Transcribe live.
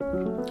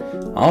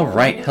All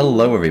right,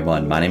 hello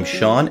everyone. My name's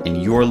Sean,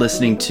 and you're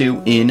listening to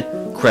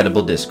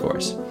Incredible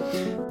Discourse,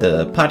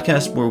 the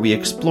podcast where we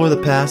explore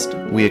the past,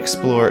 we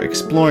explore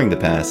exploring the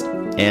past,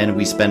 and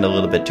we spend a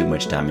little bit too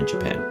much time in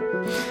Japan.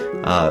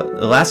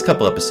 The last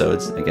couple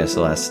episodes, I guess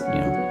the last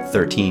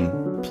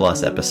 13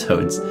 plus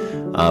episodes,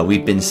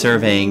 we've been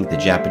surveying the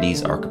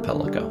Japanese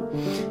archipelago,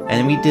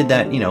 and we did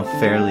that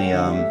fairly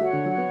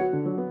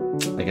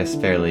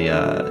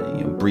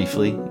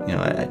briefly.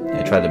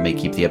 I tried to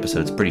keep the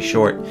episodes pretty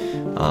short,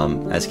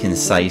 as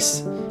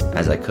concise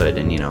as I could,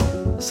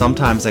 and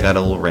sometimes I got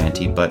a little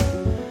ranty, but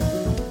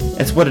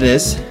it's what it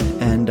is.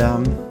 And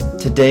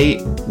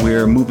today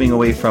we're moving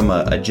away from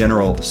a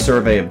general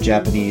survey of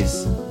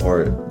Japanese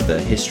or the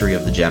history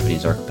of the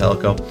Japanese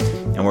archipelago,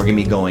 and we're going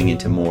to be going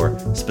into more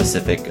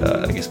specific,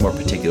 more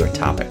particular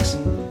topics.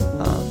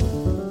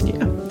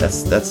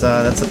 That's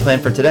the plan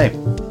for today.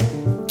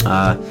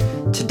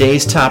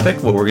 Today's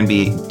topic, what we're going to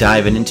be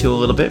diving into a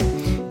little bit,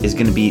 is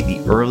going to be the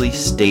early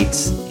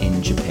states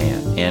in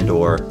Japan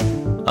and/or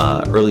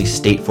early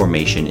state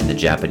formation in the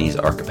Japanese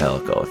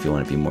archipelago, if you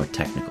want to be more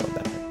technical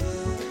about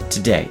it.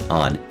 Today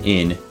on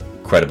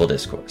Incredible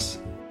Discourse.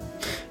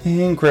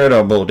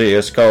 Incredible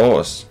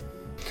Discourse.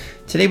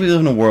 Today we live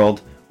in a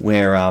world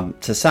where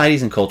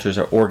societies and cultures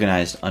are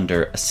organized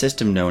under a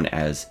system known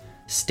as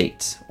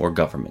states, or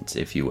governments,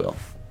 if you will.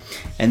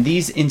 And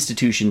these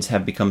institutions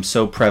have become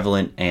so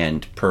prevalent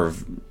and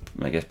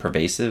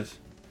pervasive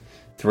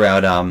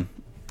throughout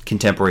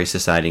contemporary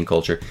society and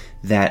culture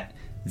that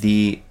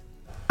the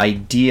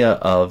idea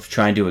of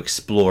trying to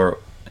explore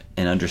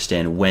and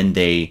understand when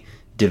they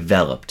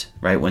developed,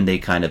 right, when they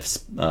kind of,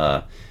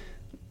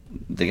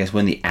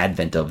 when the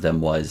advent of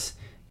them was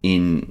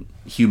in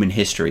human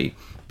history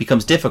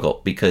becomes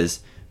difficult, because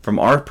from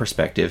our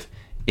perspective,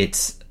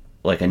 it's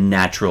like a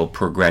natural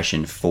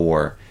progression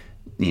for,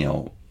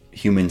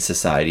 human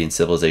society and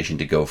civilization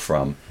to go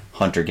from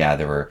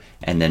hunter-gatherer,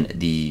 and then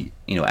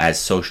as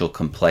social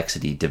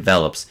complexity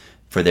develops,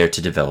 for there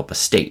to develop a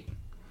state.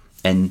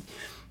 And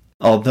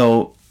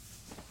although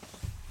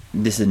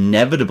this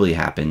inevitably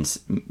happens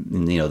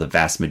in the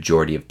vast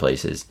majority of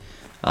places,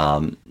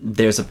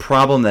 there's a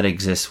problem that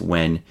exists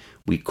when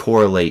we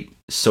correlate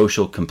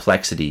social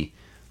complexity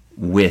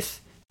with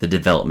the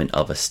development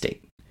of a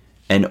state.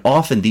 And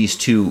often these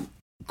two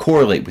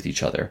correlate with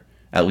each other,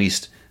 at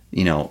least,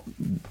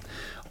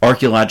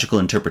 archaeological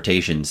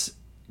interpretations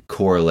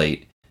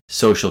correlate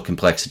social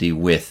complexity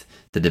with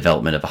the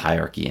development of a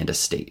hierarchy and a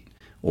state,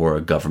 or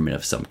a government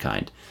of some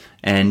kind.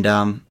 And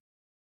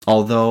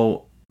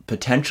although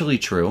potentially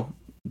true,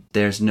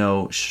 there's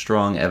no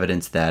strong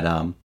evidence that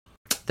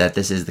that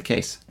this is the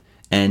case.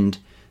 And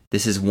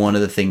this is one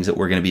of the things that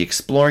we're going to be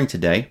exploring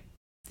today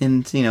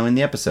in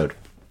the episode.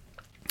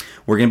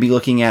 We're going to be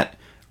looking at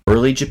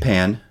early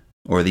Japan,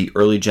 or the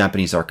early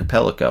Japanese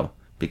archipelago,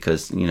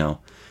 because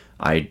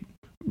I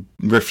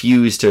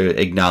refuse to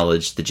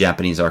acknowledge the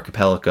Japanese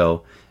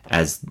archipelago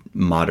as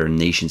modern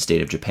nation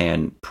state of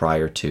Japan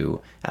prior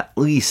to at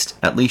least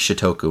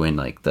Shotoku in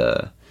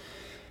the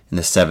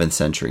 7th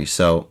century.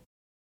 So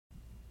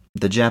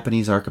the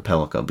Japanese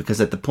archipelago,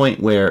 because at the point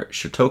where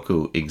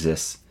Shotoku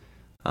exists,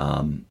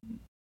 I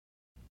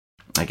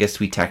guess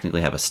we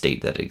technically have a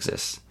state that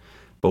exists,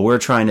 but we're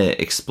trying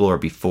to explore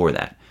before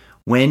that.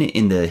 When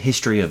in the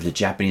history of the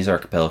Japanese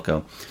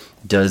archipelago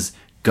does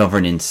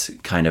governance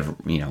kind of,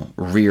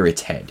 rear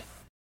its head?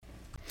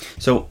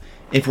 So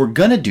if we're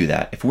going to do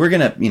that, if we're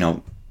going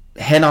to,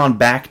 head on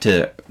back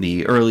to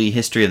the early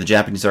history of the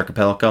Japanese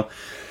archipelago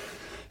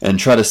and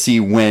try to see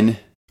when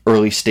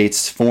early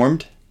states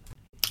formed,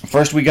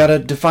 first we got to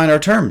define our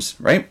terms,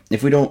 right?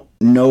 If we don't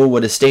know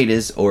what a state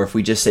is, or if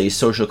we just say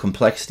social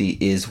complexity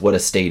is what a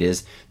state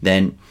is,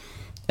 then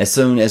as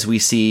soon as we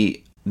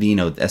see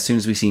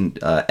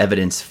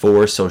evidence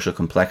for social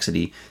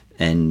complexity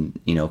and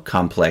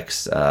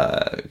complex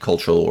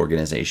cultural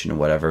organization or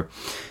whatever,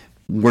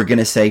 we're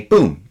gonna say,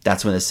 boom,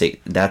 that's when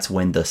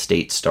the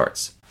state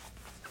starts.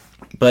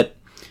 But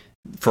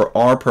for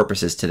our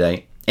purposes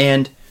today,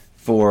 and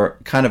for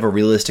kind of a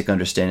realistic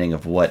understanding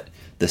of what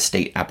the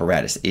state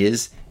apparatus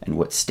is and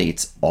what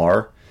states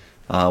are,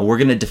 we're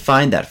gonna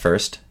define that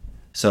first.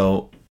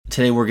 So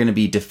today we're gonna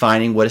be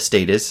defining what a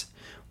state is.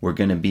 We're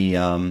gonna be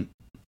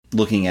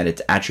looking at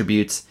its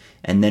attributes,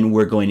 and then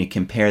we're going to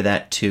compare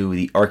that to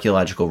the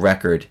archaeological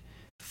record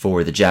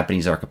for the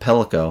Japanese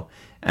archipelago,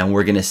 and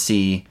we're going to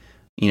see,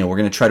 we're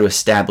going to try to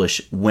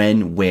establish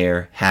when,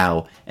 where,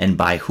 how, and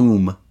by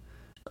whom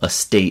a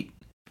state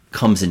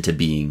comes into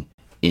being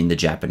in the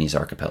Japanese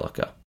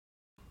archipelago.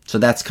 So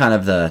that's kind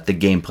of the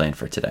game plan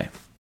for today.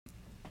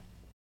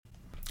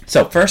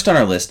 So first on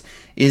our list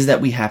is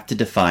that we have to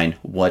define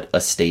what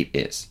a state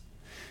is.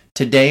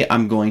 Today,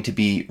 I'm going to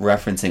be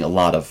referencing a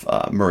lot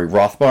of Murray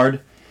Rothbard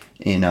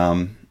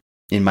in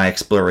my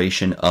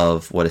exploration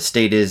of what a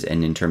state is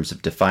and in terms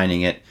of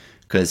defining it,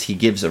 because he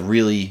gives a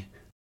really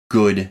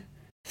good,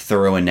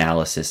 thorough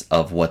analysis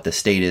of what the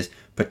state is,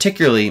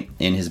 particularly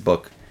in his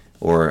book,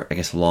 or I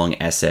guess long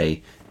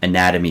essay,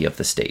 Anatomy of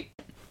the State.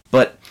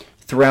 But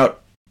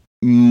throughout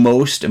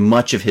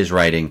much of his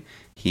writing,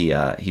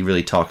 he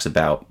really talks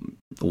about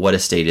what a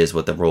state is,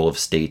 what the role of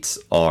states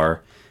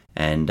are,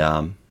 and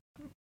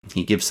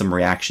he gives some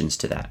reactions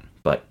to that.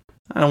 But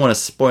I don't want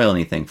to spoil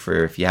anything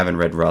for if you haven't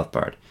read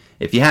Rothbard.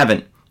 If you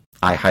haven't,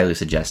 I highly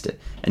suggest it.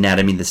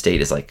 Anatomy of the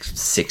State is like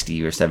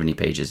 60 or 70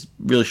 pages,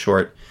 really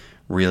short,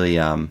 really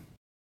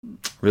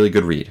really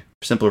good read.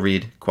 Simple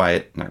read,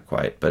 not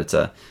quiet, but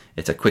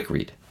it's a quick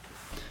read.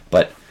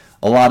 But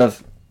a lot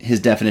of his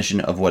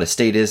definition of what a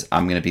state is,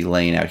 I'm going to be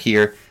laying out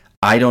here.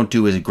 I don't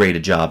do as great a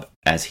job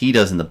as he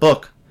does in the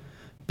book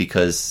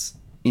because,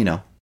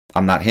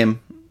 I'm not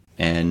him.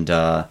 And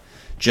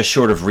just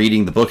short of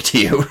reading the book to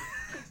you,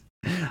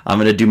 I'm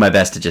going to do my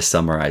best to just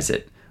summarize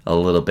it a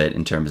little bit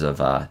in terms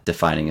of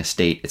defining a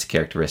state, its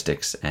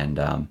characteristics, and,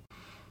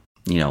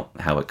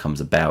 how it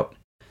comes about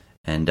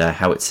and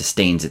how it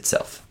sustains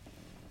itself.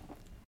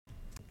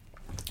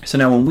 So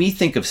now when we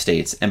think of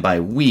states, and by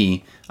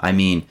we, I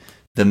mean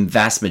the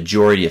vast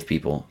majority of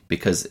people,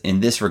 because in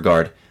this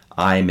regard,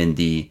 I'm in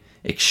the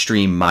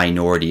extreme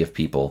minority of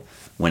people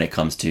when it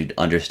comes to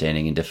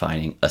understanding and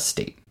defining a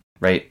state,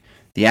 right?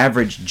 The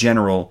average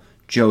General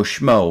Joe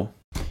Schmo,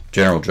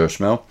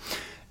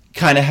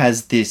 kind of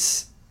has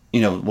this,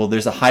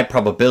 there's a high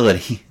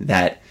probability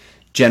that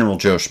General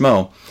Joe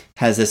Schmo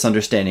has this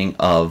understanding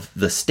of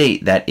the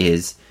state that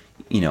is,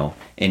 an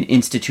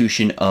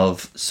institution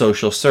of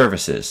social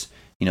services,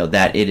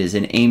 that it is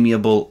an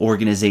amiable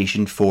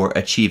organization for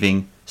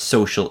achieving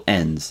social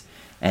ends,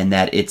 and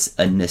that it's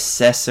a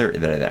necessity,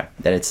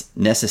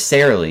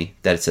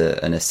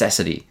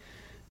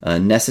 a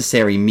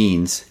necessary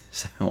means.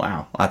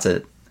 Wow,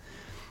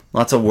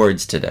 lots of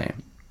words today.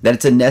 That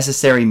it's a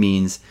necessary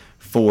means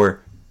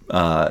for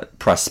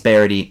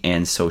prosperity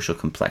and social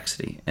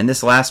complexity. And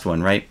this last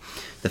one, right?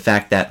 The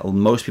fact that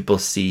most people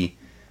see,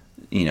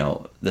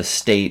 the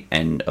state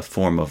and a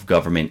form of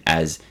government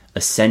as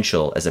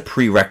essential, as a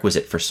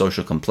prerequisite for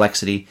social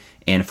complexity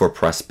and for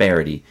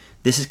prosperity.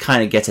 This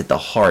kind of gets at the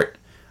heart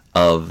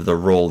of the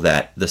role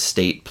that the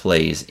state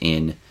plays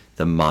in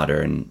the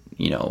modern,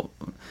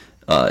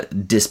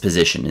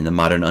 disposition, in the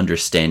modern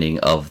understanding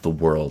of the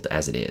world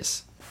as it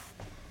is.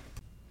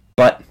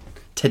 But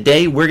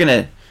today we're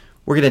gonna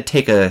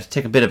take a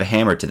bit of a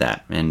hammer to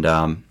that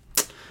and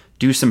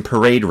do some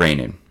parade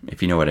raining,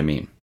 if you know what I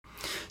mean.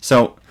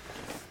 So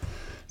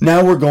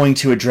now we're going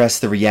to address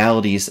the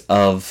realities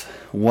of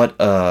what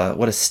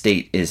a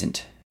state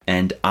isn't.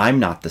 And I'm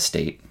not the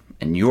state,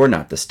 and you're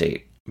not the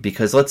state.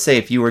 Because let's say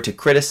if you were to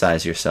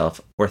criticize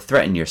yourself or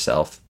threaten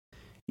yourself,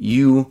 if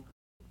you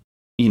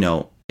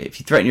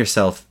threaten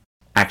yourself,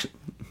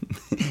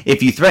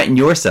 if you threaten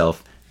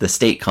yourself, the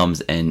state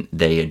comes and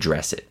they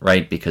address it,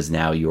 right? Because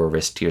now you're a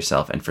risk to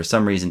yourself. And for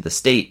some reason, the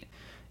state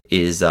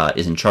is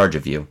in charge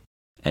of you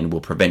and will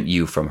prevent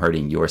you from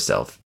hurting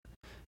yourself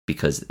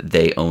because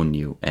they own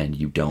you and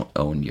you don't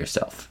own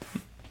yourself.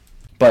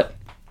 But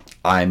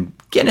I'm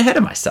getting ahead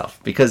of myself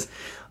because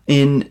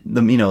in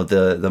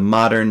the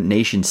modern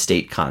nation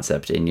state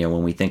concept, and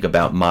when we think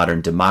about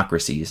modern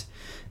democracies,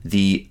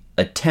 the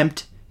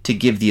attempt to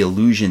give the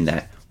illusion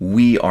that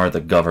we are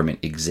the government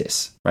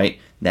exists, right?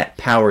 That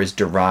power is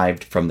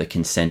derived from the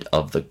consent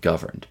of the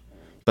governed.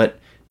 But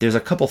there's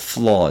a couple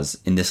flaws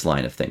in this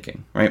line of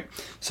thinking, right?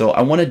 So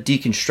I want to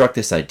deconstruct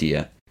this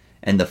idea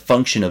and the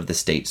function of the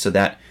state so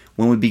that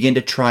when we begin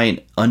to try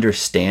and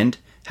understand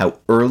how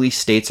early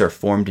states are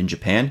formed in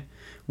Japan,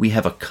 we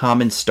have a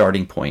common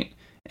starting point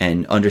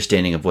and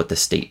understanding of what the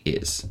state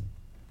is.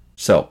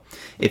 So,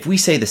 if we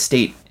say the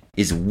state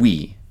is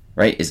we,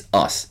 right, is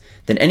us,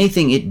 then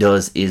anything it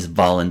does is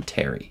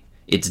voluntary.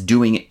 It's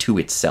doing it to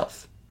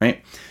itself,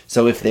 right?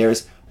 So if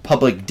there's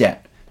public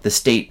debt, the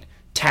state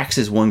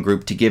taxes one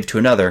group to give to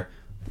another,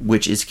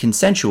 which is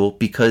consensual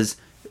because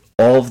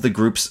all of the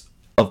groups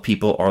of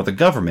people are the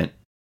government,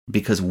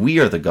 because we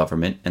are the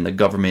government, and the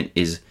government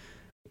is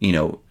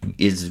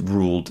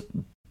ruled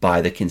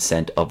by the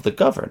consent of the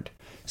governed.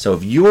 So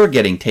if you're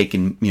getting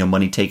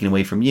money taken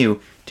away from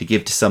you to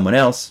give to someone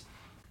else,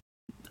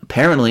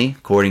 apparently,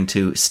 according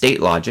to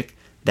state logic,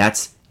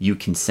 that's you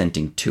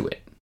consenting to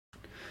it.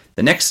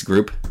 The next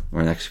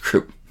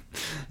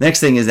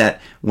thing is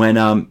that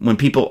when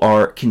people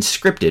are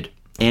conscripted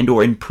and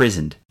or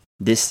imprisoned,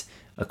 this,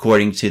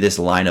 according to this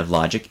line of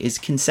logic, is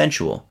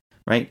consensual,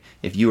 right?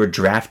 If you are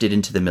drafted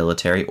into the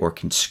military or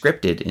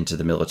conscripted into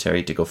the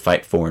military to go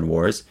fight foreign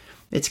wars,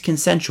 it's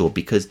consensual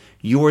because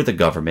you're the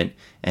government,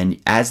 and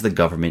as the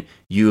government,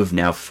 you have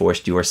now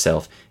forced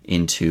yourself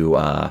into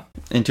a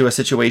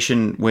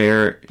situation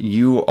where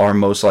you are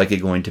most likely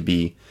going to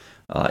be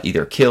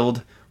either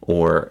killed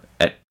or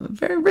at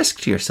very risk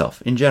to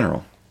yourself in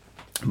general.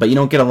 But you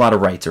don't get a lot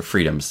of rights or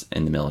freedoms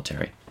in the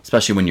military,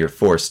 especially when you're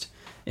forced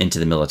into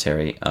the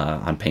military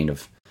on pain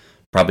of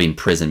probably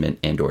imprisonment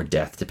and or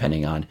death,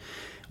 depending on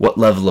what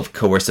level of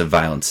coercive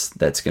violence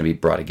that's going to be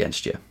brought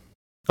against you.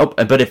 Oh,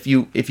 but if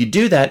you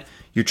do that,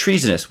 you're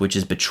treasonous, which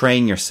is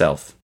betraying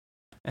yourself.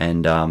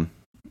 And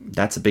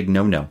that's a big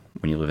no-no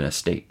when you live in a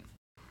state.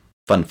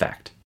 Fun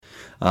fact.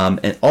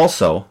 And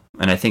also,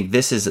 and I think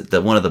this is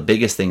one of the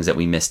biggest things that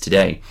we miss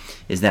today,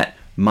 is that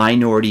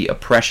minority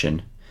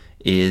oppression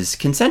is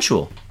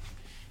consensual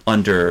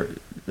under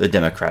the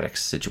democratic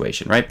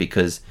situation, right?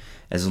 Because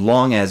as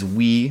long as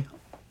we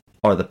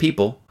are the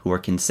people who are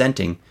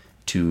consenting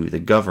to the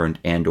governed,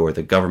 and or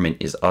the government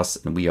is us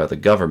and we are the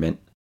government,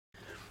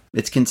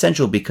 it's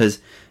consensual because,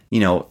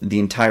 the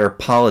entire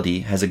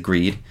polity has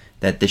agreed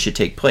that this should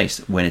take place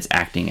when it's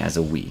acting as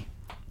a we.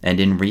 And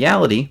in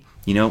reality,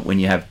 when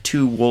you have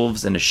two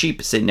wolves and a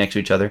sheep sitting next to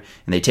each other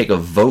and they take a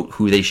vote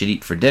who they should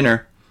eat for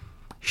dinner,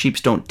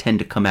 sheeps don't tend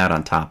to come out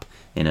on top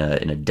in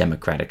a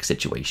democratic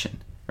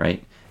situation,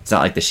 right? It's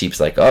not like the sheep's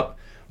like, oh,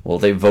 well,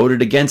 they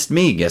voted against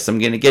me, guess I'm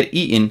going to get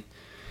eaten.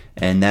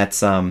 And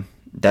that's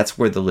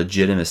where the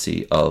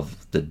legitimacy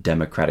of the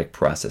democratic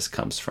process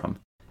comes from.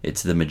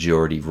 It's the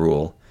majority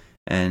rule.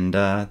 And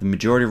the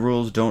majority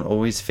rules don't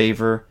always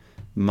favor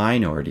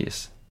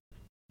minorities.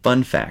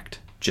 Fun fact.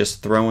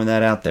 Just throwing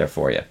that out there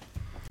for you.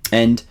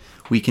 And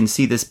we can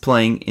see this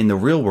playing in the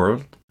real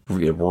world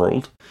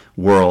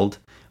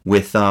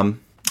with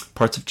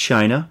parts of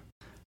China,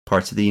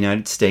 parts of the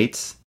United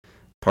States,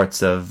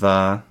 parts of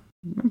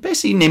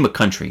basically name a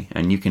country,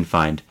 and you can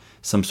find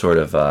some sort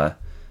of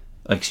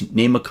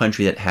name a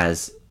country that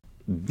has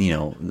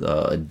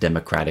a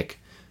democratic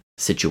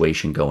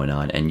situation going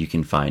on, and you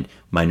can find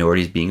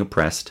minorities being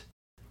oppressed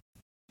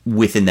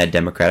within that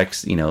democratic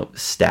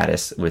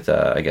status with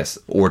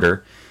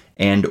order,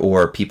 and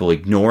or people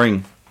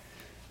ignoring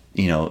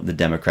the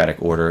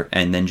democratic order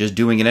and then just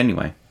doing it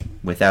anyway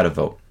without a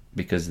vote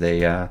because they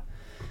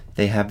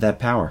have that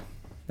power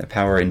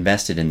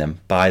invested in them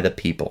by the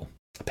people,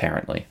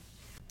 apparently.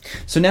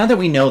 So now that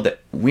we know that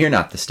we're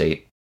not the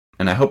state,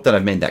 and I hope that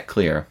I've made that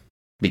clear,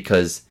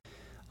 because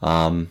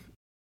this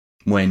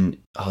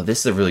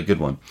is a really good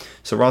one.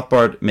 So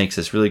Rothbard makes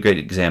this really great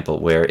example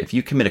where if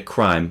you commit a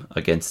crime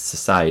against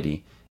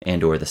society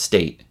and or the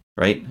state,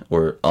 right,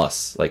 or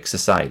us, like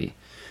society,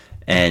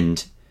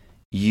 and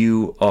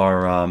you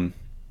are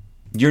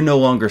you're no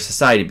longer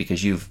society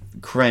because you've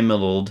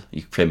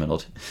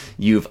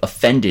you've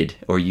offended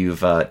or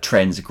you've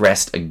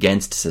transgressed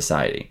against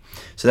society.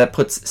 So that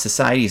puts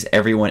society as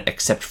everyone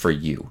except for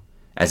you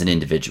as an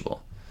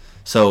individual.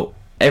 So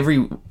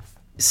every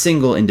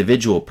single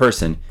individual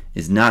person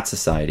is not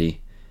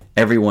society.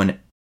 Everyone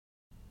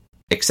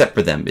except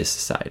for them is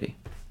society.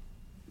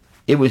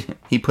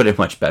 He put it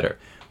much better,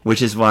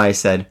 which is why I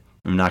said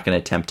I'm not going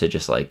to attempt to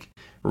just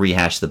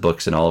rehash the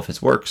books and all of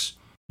his works.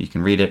 You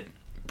can read it,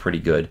 pretty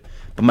good.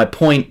 But my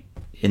point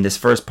in this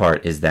first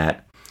part is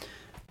that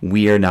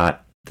we are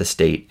not the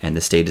state, and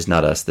the state is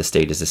not us. The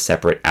state is a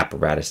separate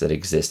apparatus that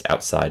exists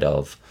outside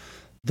of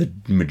the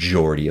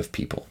majority of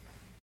people.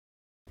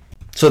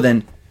 So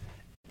then,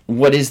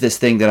 what is this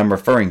thing that I'm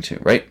referring to,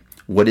 right?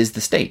 What is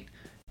the state?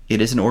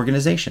 It is an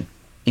organization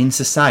in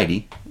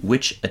society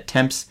which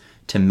attempts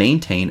to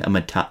maintain a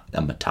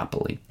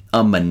monopoly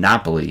on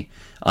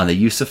the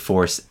use of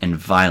force and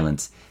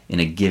violence in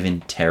a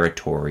given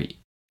territorial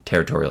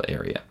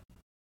area.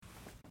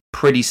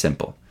 Pretty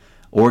simple.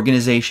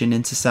 Organization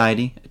in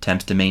society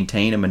attempts to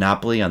maintain a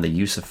monopoly on the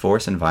use of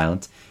force and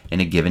violence in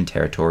a given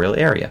territorial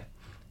area.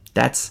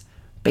 That's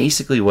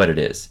basically what it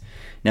is.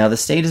 Now, the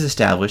state is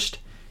established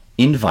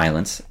in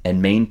violence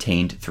and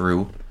maintained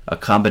through a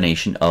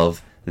combination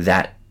of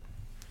that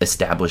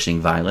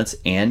establishing violence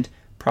and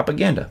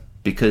propaganda,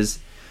 because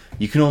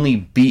you can only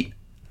beat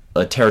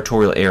a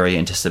territorial area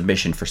into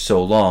submission for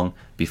so long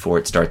before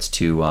it starts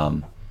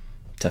to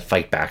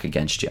fight back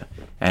against you.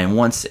 And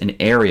once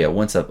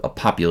a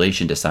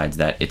population decides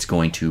that it's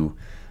going to,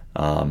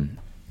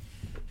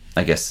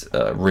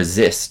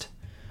 resist,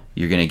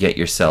 you're going to get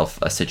yourself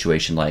a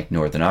situation like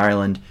Northern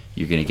Ireland.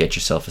 You're going to get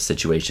yourself a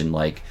situation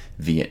like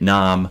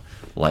Vietnam,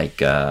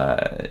 like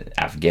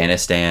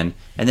Afghanistan,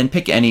 and then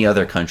pick any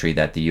other country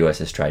that the U.S.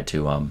 has tried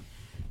to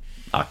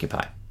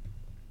occupy,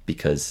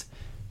 because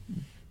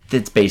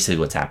that's basically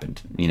what's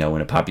happened.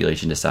 When a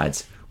population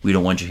decides we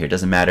don't want you here, it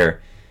doesn't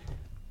matter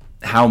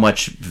how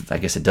much, I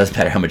guess it does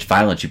matter how much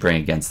violence you bring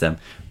against them,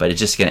 but it's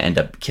just going to end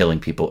up killing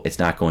people. It's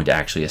not going to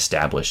actually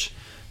establish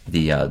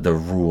the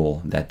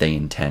rule that they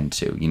intend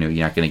to. You're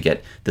not going to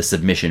get the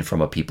submission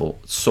from a people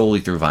solely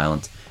through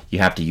violence. You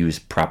have to use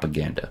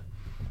propaganda.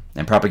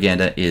 And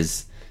propaganda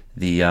is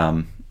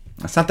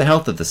it's not the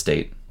health of the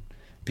state,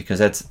 because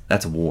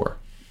that's war.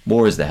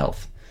 War is the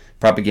health.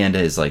 Propaganda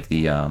is like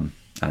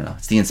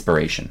it's the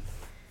inspiration.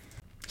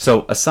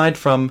 So aside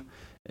from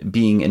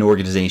being an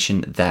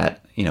organization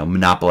that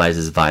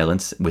monopolizes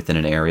violence within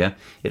an area,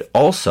 it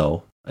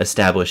also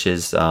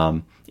establishes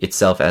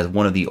itself as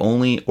one of the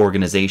only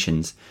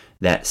organizations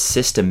that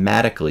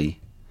systematically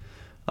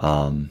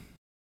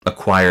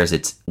acquires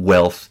its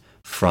wealth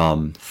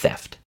from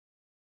theft.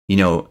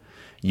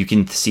 You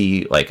can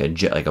see like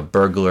a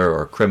burglar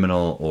or a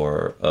criminal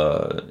or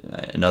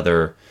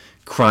another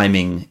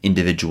criming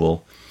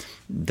individual,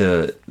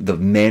 the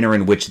manner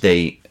in which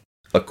they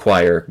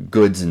acquire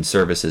goods and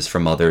services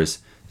from others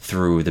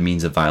through the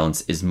means of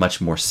violence is much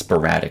more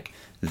sporadic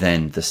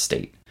than the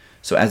state.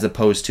 So as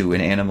opposed to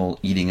an animal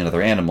eating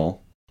another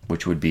animal,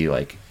 which would be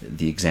like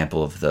the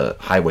example of the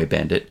highway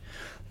bandit,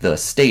 the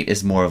state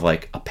is more of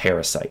like a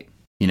parasite.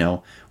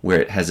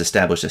 where it has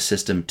established a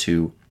system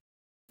to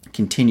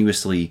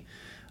continuously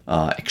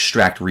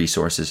extract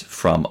resources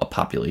from a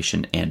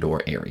population and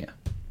or area.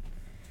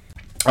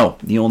 Oh,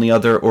 the only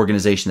other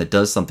organization that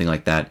does something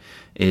like that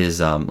is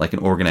like an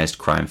organized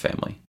crime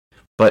family.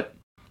 But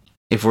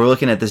if we're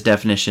looking at this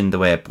definition the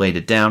way I laid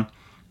it down,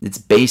 it's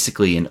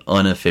basically an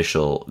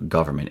unofficial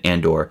government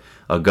and or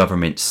a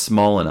government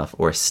small enough,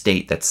 or a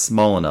state that's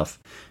small enough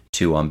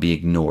to be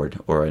ignored,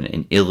 or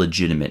an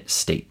illegitimate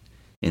state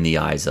in the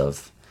eyes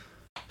of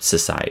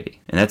society.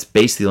 And that's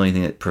basically the only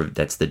thing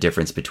that's the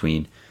difference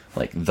between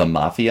like the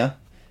mafia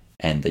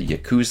and the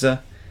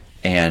Yakuza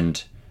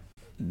and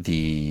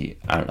the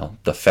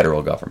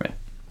federal government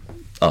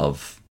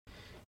of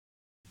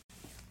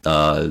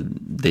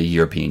the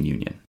European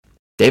Union.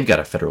 They've got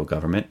a federal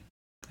government.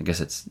 I guess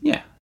it's,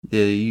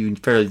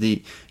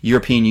 the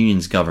European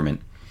Union's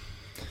government.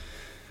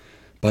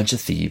 Bunch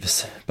of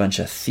thieves. Bunch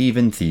of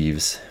thieving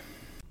thieves.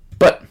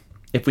 But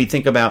if we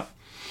think about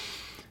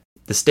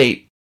the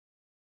state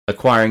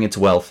acquiring its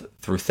wealth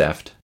through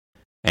theft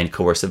and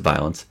coercive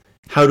violence,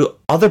 how do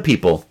other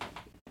people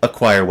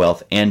acquire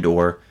wealth and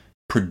or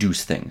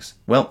produce things?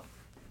 Well,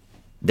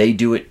 they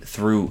do it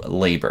through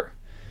labor.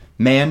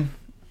 Man,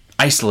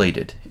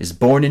 isolated, is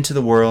born into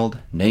the world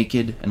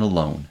naked and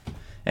alone,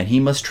 and he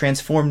must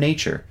transform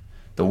nature,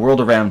 the world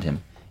around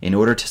him, in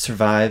order to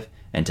survive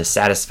and to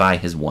satisfy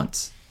his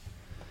wants.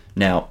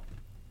 Now,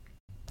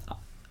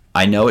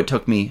 I know it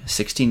took me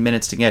 16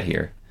 minutes to get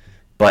here,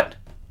 but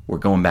we're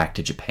going back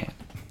to Japan.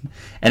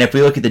 And if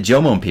we look at the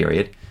Jomon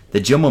period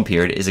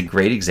is a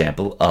great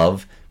example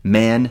of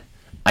man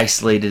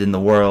isolated in the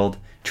world,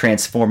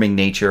 transforming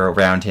nature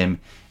around him,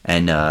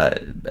 and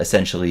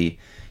essentially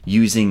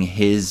using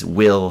his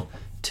will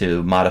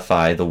to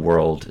modify the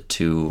world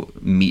to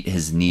meet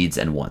his needs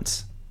and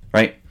wants,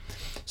 right?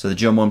 So the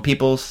Jomon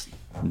peoples,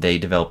 they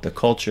developed a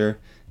culture,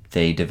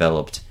 they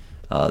developed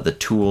the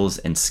tools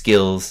and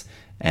skills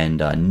and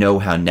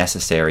know-how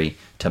necessary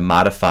to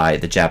modify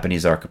the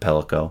Japanese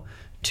archipelago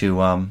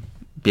to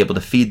be able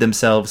to feed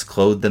themselves,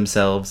 clothe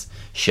themselves,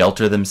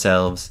 shelter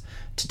themselves,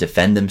 to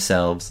defend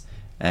themselves,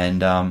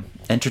 and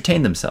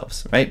entertain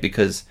themselves, right?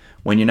 Because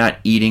when you're not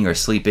eating or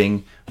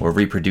sleeping or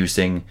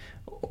reproducing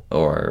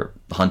or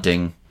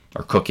hunting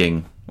or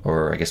cooking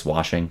or I guess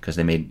washing, because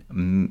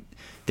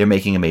they're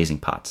making amazing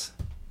pots.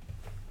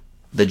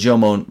 The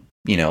Jomon,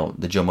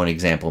 the Jomon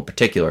example in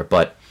particular,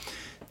 but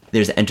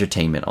there's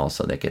entertainment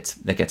also that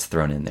gets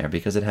thrown in there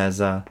because it has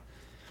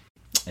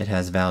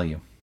value.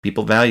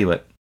 People value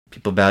it.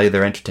 People value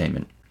their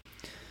entertainment.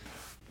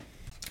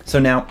 So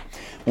now,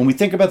 when we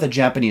think about the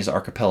Japanese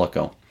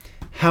archipelago,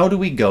 how do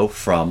we go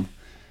from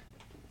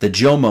the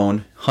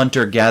Jomon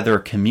hunter-gatherer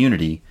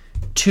community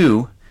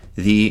to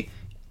the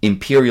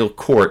imperial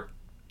court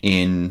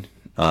in,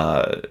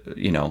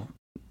 the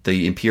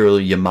imperial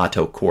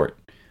Yamato court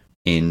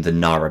in the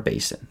Nara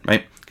Basin,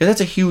 right? Because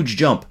that's a huge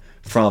jump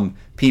from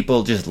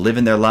people just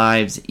living their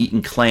lives,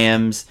 eating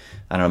clams,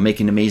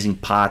 making amazing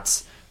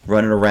pots,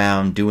 running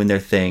around, doing their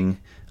thing,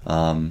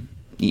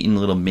 eating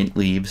little mint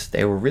leaves.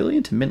 They were really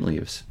into mint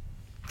leaves.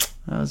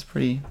 It's a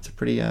pretty,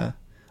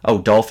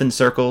 dolphin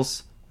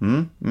circles,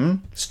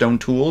 stone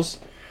tools.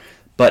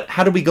 But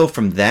how do we go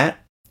from that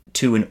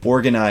to an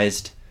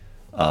organized,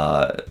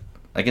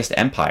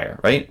 empire,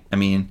 right? I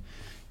mean,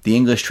 the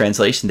English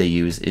translation they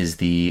use is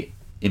the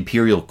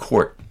imperial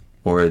court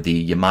or the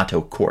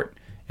Yamato court,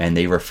 and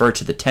they refer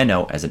to the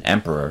Tenno as an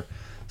emperor.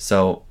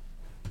 So,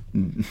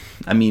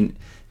 I mean,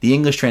 the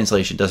English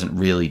translation doesn't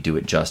really do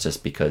it justice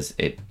because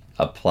it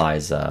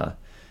applies an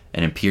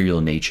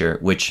imperial nature,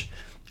 which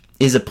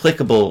is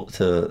applicable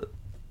to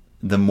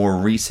the more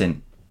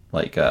recent,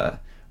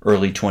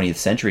 early 20th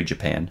century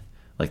Japan,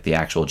 like the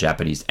actual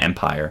Japanese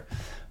Empire.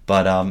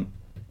 But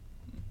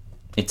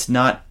it's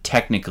not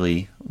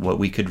technically what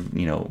we could,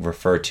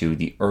 refer to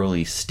the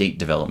early state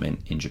development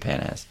in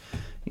Japan as.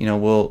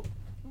 We'll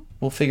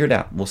figure it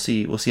out. We'll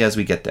see as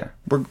we get there.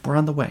 We're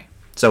on the way.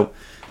 So,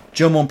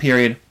 Jomon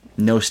period,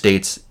 no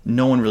states.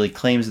 No one really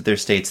claims that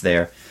there's states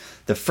there.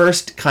 The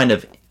first kind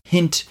of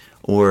hint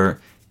or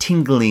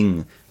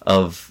tingling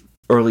of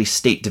early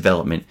state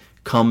development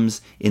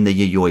comes in the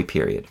Yayoi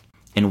period.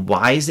 And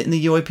why is it in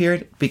the Yayoi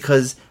period?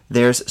 Because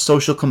there's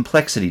social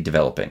complexity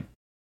developing.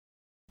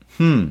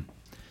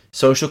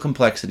 Social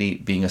complexity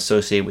being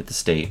associated with the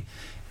state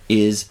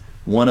is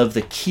one of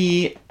the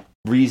key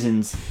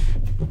reasons.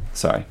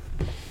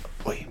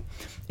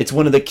 It's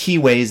one of the key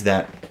ways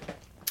that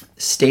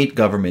state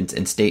governments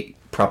and state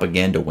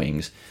propaganda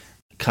wings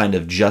kind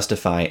of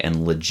justify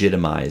and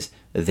legitimize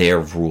their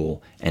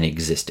rule and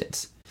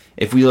existence.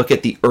 If we look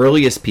at the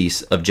earliest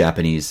piece of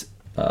Japanese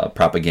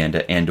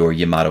propaganda and or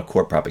Yamato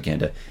court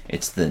propaganda,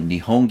 it's the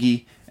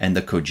Nihongi and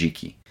the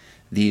Kojiki.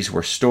 These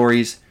were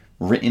stories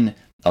written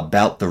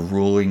about the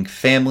ruling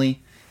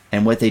family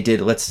and what they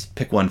did. Let's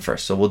pick one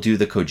first. So we'll do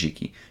the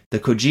Kojiki. The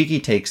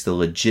Kojiki takes the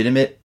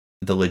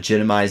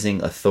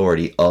legitimizing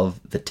authority of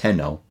the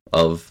Tenno,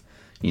 of,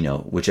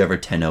 whichever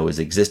Tenno is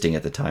existing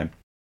at the time,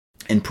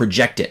 and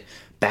project it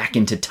back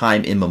into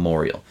time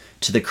immemorial.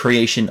 to the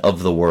creation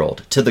of the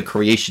world, to the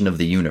creation of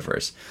the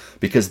universe,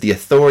 because the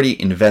authority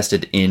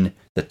invested in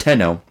the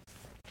Tenno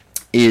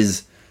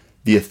is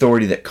the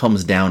authority that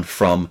comes down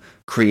from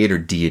creator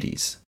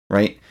deities,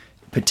 right?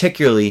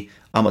 Particularly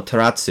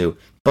Amaterasu.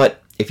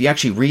 But if you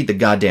actually read the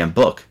goddamn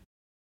book,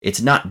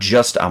 it's not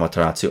just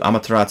Amaterasu.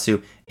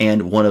 Amaterasu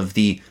and one of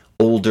the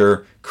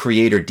older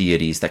creator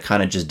deities that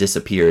kind of just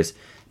disappears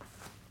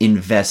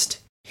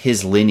invest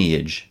his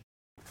lineage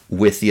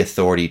with the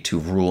authority to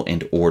rule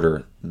and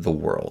order the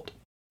world,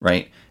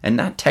 right? And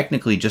not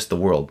technically just the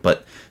world,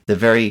 but the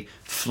very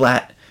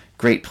flat,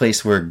 great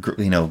place where,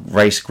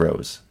 rice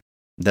grows.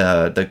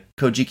 The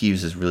Kojiki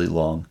uses really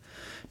long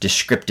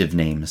descriptive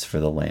names for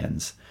the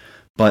lands.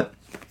 But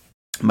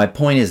my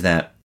point is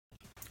that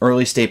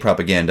early state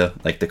propaganda,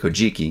 like the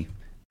Kojiki,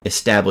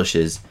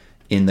 establishes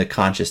in the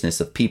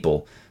consciousness of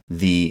people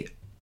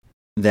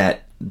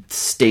that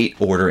state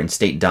order and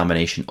state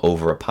domination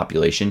over a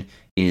population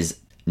is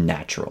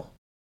natural,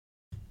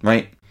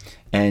 right?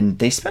 And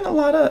they spend a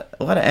lot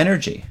of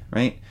energy,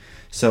 right?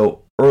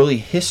 So early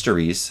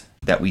histories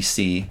that we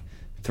see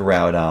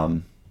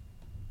throughout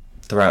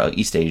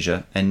East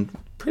Asia and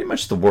pretty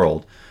much the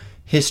world,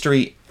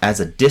 history as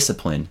a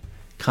discipline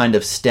kind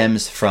of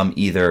stems from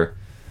either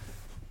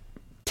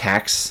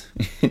tax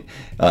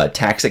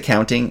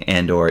accounting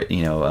and or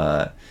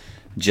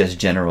just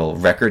general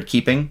record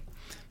keeping,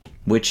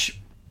 which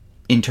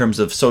in terms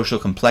of social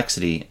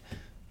complexity,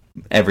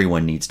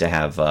 everyone needs to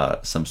have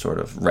some sort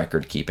of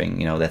record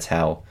keeping. That's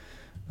how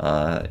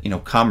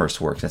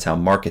commerce works. That's how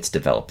markets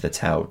develop. That's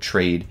how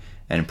trade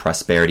and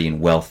prosperity and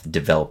wealth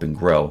develop and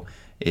grow.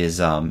 Is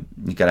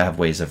you got to have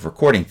ways of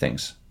recording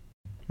things,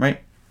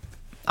 right?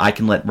 I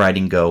can let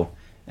writing go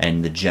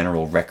and the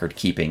general record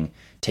keeping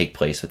take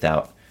place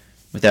without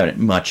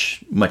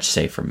much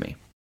say from me.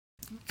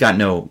 Got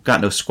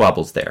no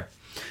squabbles there.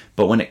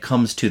 But when it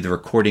comes to the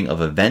recording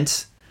of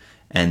events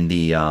and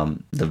the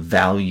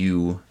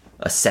value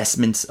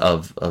assessments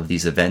of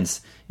these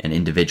events and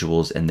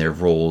individuals and their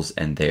roles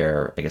and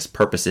their, I guess,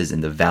 purposes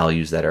and the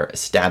values that are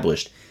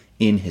established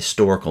in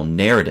historical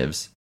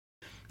narratives,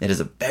 it is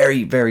a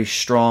very, very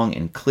strong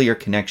and clear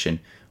connection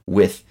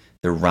with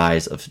the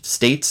rise of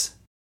states.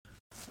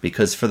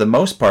 Because for the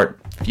most part,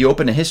 if you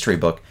open a history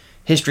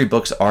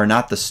books are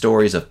not the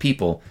stories of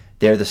people,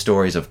 they're the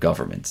stories of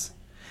governments.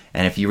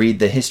 And if you read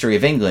the history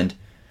of England,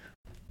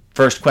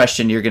 first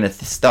question you're going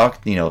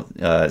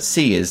to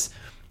see is,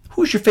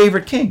 who's your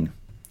favorite king?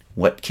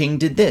 What king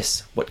did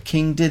this? What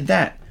king did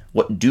that?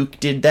 What duke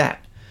did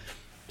that?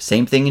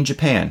 Same thing in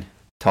Japan.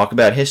 Talk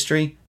about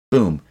history,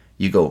 boom,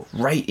 you go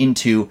right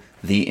into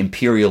the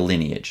imperial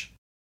lineage.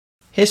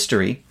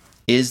 History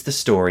is the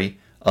story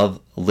of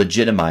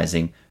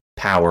legitimizing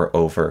power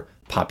over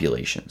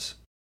populations.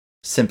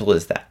 Simple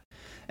as that.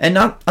 And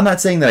I'm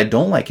not saying that I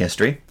don't like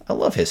history. I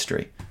love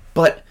history.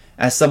 But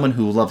as someone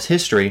who loves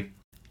history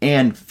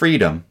and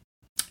freedom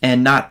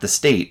and not the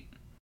state,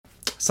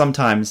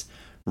 sometimes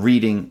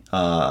reading,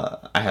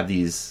 I have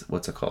these,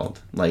 what's it called?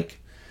 Like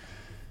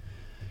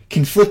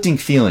conflicting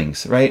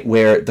feelings, right?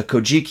 Where the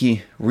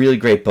Kojiki, really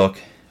great book,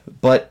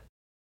 but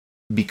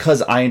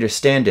because I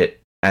understand it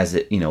as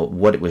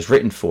what it was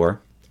written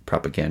for,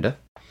 propaganda,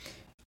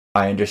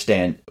 I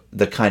understand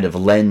the kind of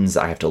lens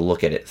I have to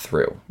look at it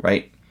through,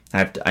 right?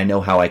 I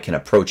know how I can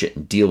approach it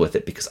and deal with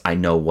it because I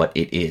know what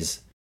it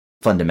is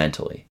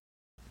fundamentally.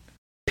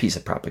 Piece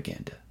of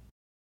propaganda.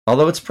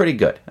 Although it's pretty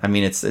good. I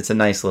mean, it's a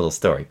nice little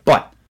story,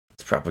 but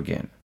it's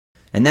propaganda.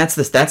 And that's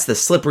the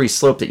slippery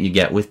slope that you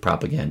get with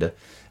propaganda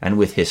and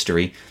with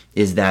history,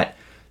 is that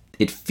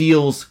it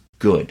feels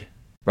good,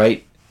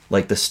 right?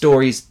 Like the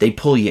stories, they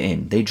pull you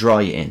in, they draw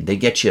you in, they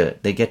get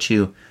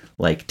you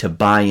like to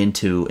buy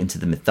into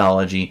the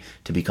mythology,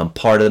 to become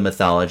part of the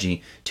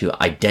mythology, to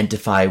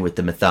identify with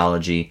the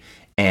mythology,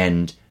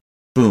 and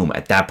boom,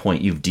 at that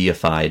point you've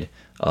deified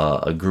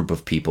a group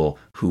of people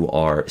who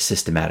are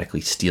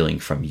systematically stealing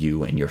from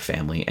you and your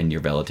family and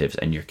your relatives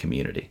and your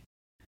community.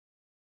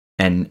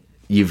 And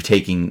you've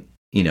taken,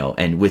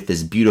 and with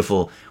this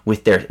beautiful,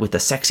 with the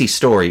sexy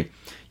story,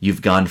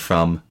 you've gone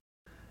from,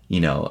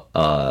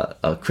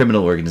 a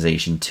criminal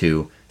organization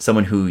to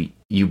someone who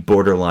you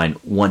borderline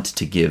want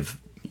to give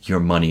your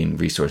money and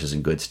resources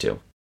and goods to.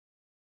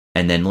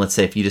 And then let's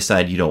say if you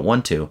decide you don't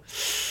want to,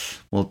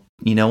 well,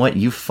 you know what?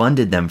 You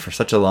funded them for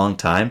such a long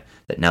time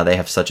that now they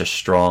have such a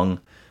strong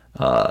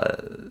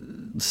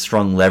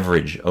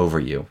leverage over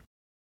you.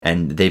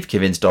 And they've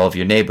convinced all of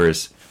your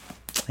neighbors.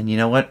 And you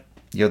know what?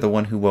 You're the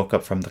one who woke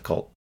up from the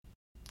cult.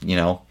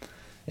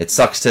 It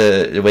sucks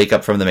to wake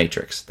up from the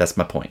Matrix. That's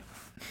my point.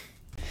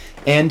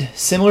 And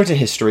similar to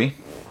history,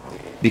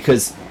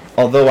 because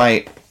although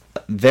I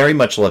very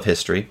much love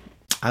history,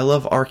 I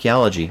love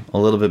archaeology a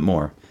little bit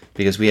more,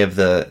 because we have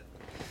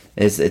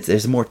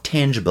there's a more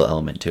tangible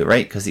element to it,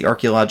 right? Because the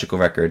archaeological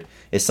record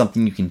is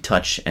something you can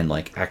touch and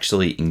like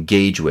actually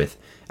engage with,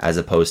 as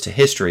opposed to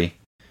history,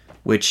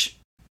 which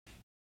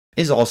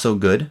is also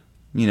good.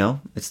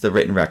 It's the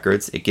written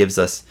records. It gives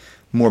us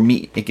more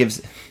meat.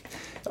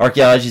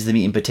 Archaeology is the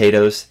meat and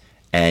potatoes,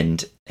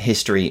 and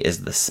history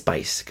is the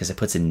spice because it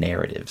puts in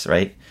narratives,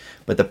 right?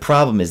 But the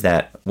problem is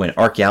that when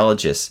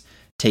archaeologists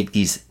take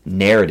these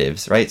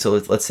narratives, right? So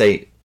let's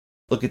say,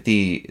 look at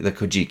the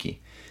Kojiki.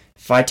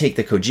 If I take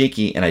the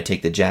Kojiki and I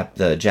take the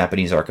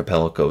Japanese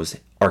archipelago's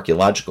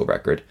archaeological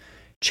record,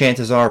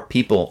 chances are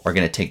people are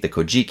going to take the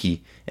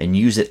Kojiki and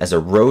use it as a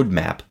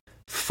roadmap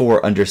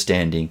for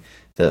understanding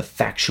the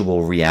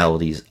factual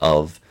realities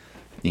of,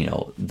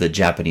 the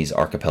Japanese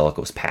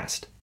archipelago's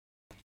past.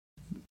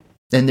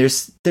 And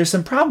there's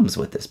some problems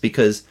with this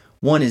because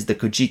one is the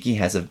Kojiki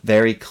has a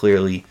very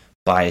clearly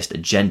biased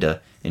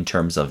agenda in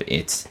terms of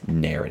its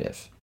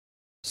narrative.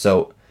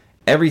 So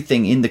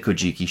everything in the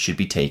Kojiki should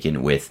be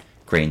taken with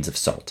grains of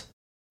salt,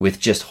 with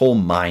just whole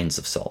mines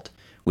of salt,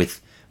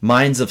 with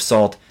mines of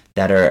salt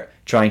that are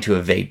trying to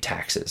evade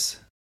taxes.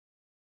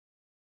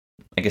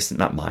 I guess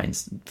not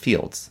mines,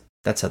 fields.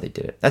 That's how they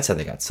did it. That's how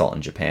they got salt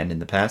in Japan in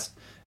the past.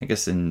 I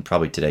guess in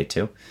probably today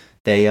too.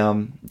 They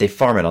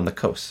farm it on the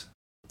coast.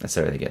 That's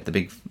where they get the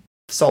big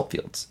salt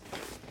fields.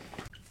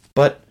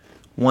 But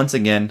once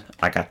again,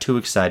 I got too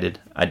excited.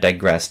 I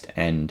digressed,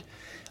 and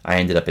I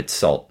ended up at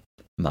salt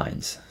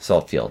mines,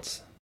 salt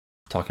fields,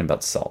 talking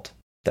about salt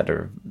that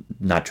are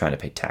not trying to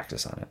pay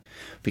taxes on it.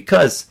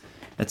 Because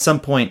at some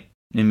point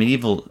in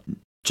medieval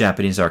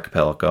Japanese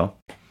archipelago,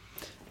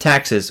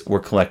 taxes were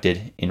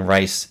collected in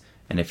rice,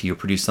 and if you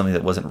produce something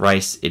that wasn't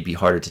rice, it'd be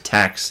harder to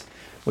tax,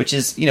 which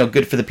is,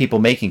 good for the people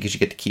making because you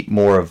get to keep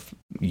more of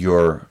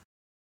your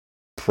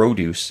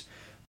produce.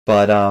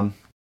 But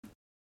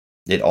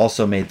it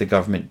also made the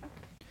government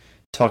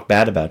talk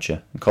bad about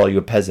you and call you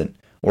a peasant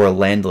or a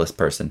landless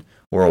person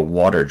or a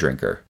water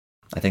drinker.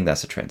 I think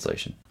that's the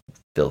translation.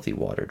 Filthy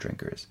water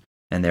drinkers.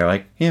 And they're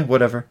like, yeah,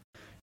 whatever.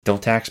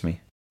 Don't tax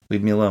me.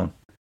 Leave me alone.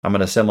 I'm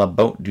going to sell my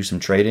boat, do some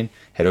trading,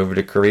 head over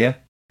to Korea,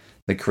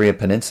 the Korea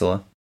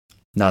Peninsula,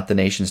 not the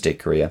nation-state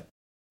Korea.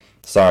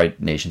 Sorry,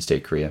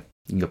 nation-state Korea.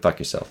 You can go fuck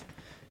yourself.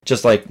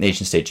 Just like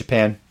nation-state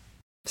Japan,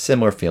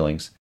 similar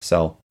feelings.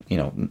 So,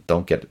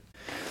 don't get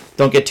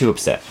too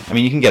upset. I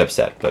mean, you can get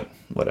upset, but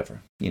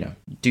whatever. Do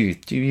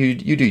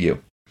you.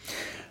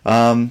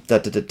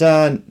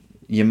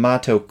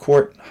 Yamato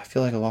Court. I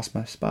feel like I lost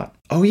my spot.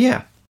 Oh,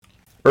 yeah.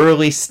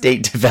 Early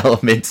state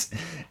developments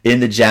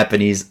in the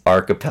Japanese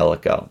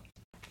archipelago.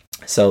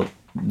 So,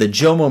 the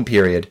Jomon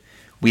period,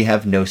 we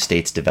have no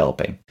states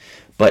developing.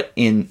 But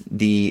in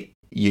the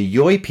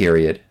Yayoi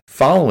period,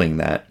 following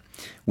that,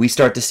 we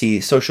start to see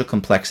social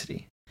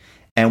complexity.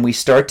 And we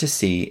start to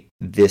see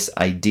this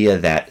idea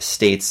that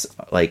states,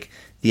 like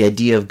the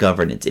idea of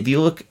governance. If you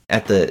look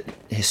at the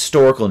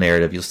historical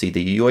narrative, you'll see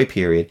the Yayoi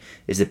period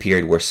is a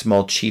period where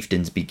small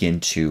chieftains begin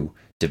to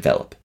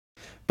develop.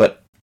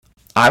 But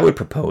I would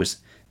propose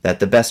that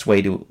the best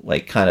way to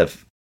kind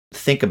of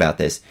think about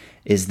this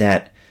is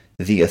that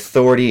the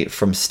authority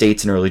from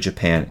states in early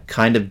Japan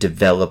kind of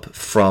develop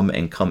from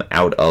and come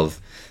out of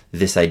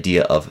this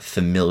idea of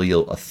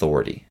familial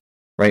authority,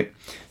 right?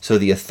 So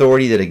the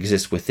authority that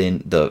exists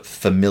within the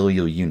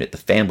familial unit, the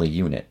family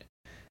unit,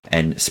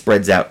 and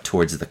spreads out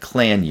towards the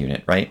clan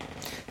unit, right?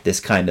 This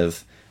kind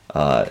of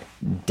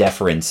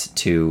deference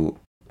to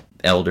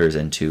elders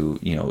and to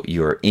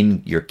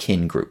your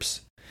kin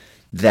groups,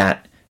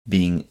 that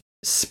being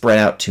spread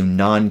out to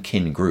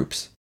non-kin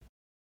groups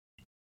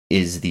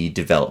is the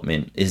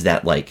development, is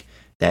that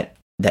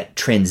that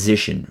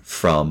transition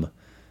from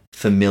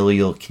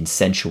familial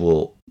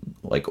consensual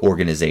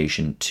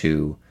organization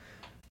to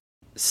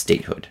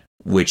statehood,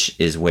 which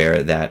is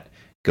where that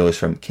goes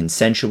from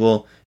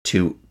consensual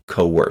to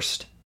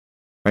coerced,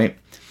 right?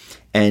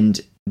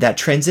 And that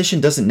transition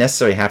doesn't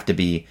necessarily have to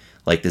be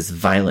like this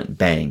violent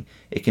bang.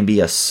 It can be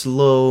a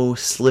slow,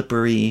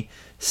 slippery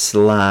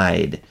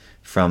slide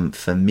from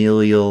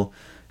familial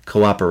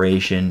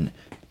cooperation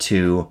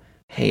to,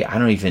 hey, I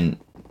don't even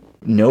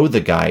know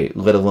the guy,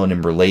 let alone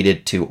am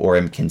related to or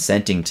am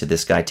consenting to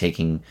this guy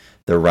taking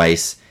the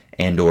rice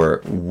and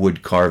or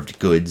wood-carved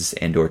goods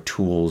and or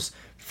tools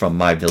from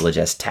my village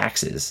as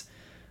taxes.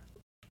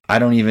 I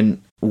don't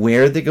even,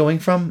 where they're going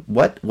from?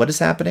 What is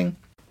happening?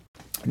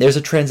 There's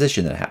a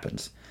transition that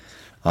happens.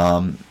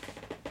 And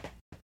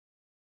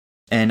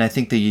I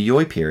think the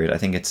Yayoi period, I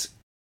think it's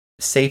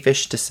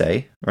safe-ish to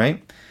say,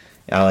 right?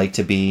 I like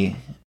to be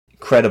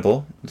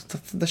credible.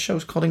 The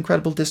show's called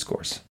Incredible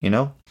Discourse,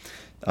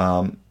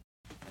 I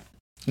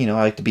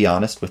like to be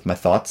honest with my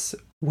thoughts,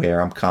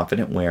 where I'm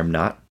confident, where I'm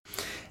not.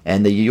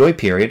 And the Yayoi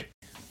period,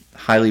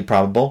 highly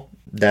probable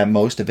that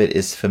most of it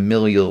is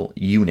familial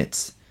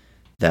units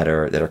that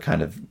are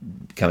kind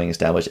of becoming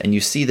established. And you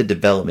see the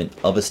development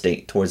of a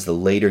state towards the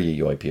later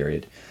Yayoi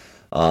period.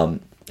 And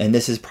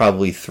this is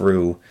probably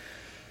through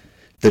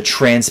the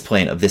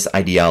transplant of this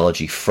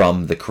ideology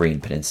from the Korean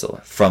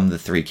Peninsula, from the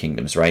Three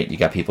Kingdoms, right? You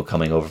got people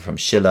coming over from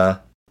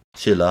Shilla.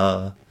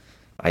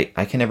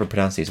 I can never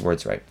pronounce these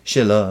words right.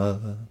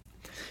 Shilla,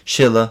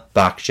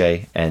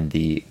 Bakje, and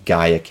the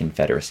Gaia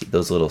Confederacy,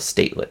 those little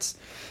statelets.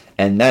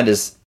 And that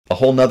is a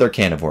whole nother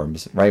can of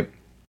worms, right?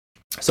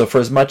 So for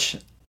as much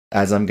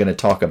as I'm going to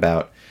talk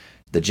about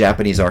the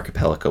Japanese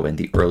archipelago and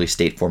the early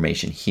state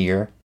formation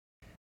here,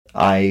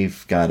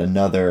 I've got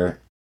another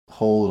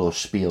whole little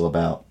spiel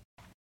about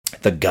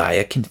the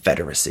Gaia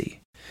Confederacy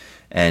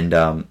and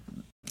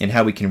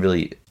how we can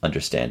really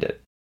understand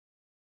it.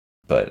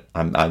 But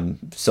I'm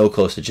so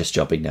close to just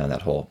jumping down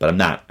that hole, but I'm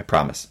not. I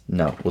promise.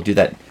 No, we'll do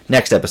that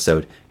next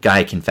episode.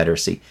 Gaia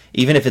Confederacy.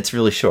 Even if it's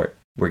really short,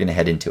 we're gonna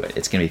head into it.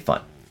 It's gonna be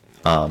fun.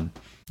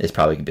 It's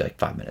probably gonna be like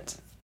 5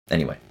 minutes.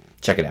 Anyway,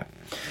 check it out.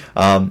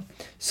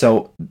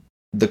 So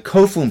the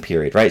Kofun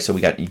period, right? So we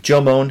got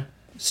Jomon,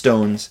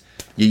 stones,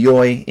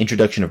 Yayoi,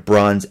 introduction of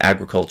bronze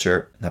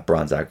agriculture, not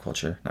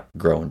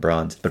growing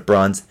bronze, but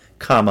bronze,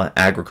 comma,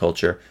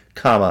 agriculture,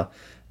 comma,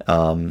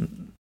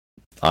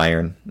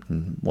 iron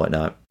and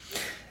whatnot.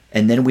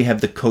 And then we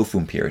have the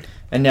Kofun period.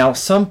 And now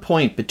some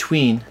point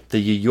between the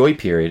Yayoi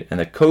period and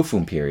the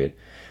Kofun period,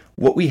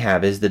 what we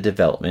have is the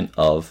development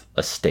of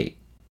a state.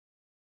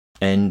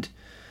 And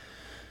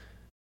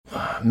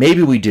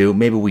maybe we do,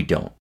 maybe we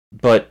don't.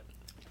 But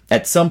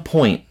at some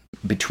point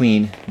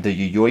between the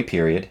Yayoi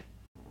period,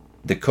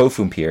 the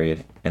Kofun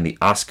period, and the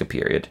Asuka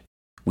period,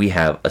 we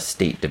have a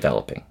state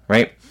developing,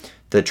 right?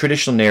 The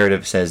traditional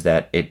narrative says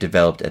that it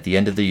developed at the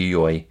end of the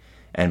Yayoi,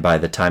 and by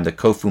the time the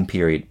Kofun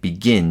period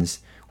begins,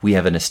 we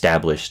have an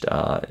established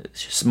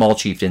small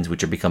chieftains,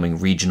 which are becoming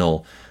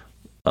regional.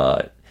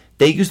 They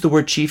use the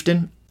word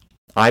chieftain.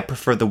 I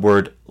prefer the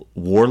word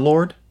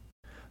warlord,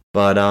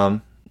 but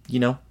to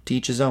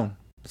each his own.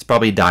 It's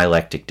probably a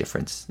dialectic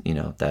difference,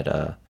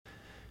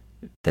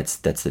 that's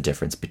the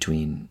difference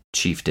between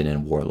chieftain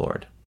and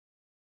warlord.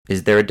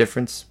 Is there a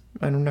difference?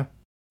 I don't know.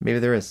 Maybe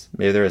there is.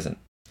 Maybe there isn't.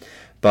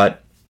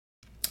 But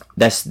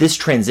that's this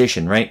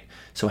transition, right?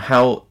 So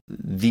how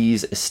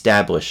these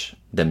establish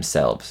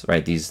themselves,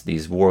 right?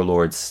 These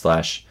warlords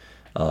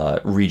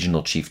 /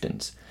 regional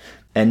chieftains.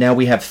 And now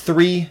we have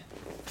 3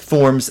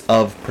 forms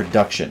of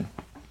production.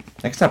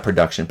 It's not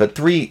production, but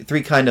three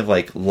kind of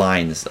like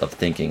lines of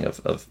thinking,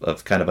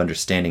 of kind of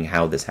understanding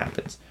how this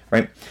happens,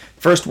 right?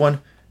 First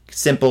one,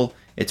 simple.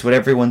 It's what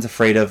everyone's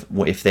afraid of.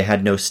 If they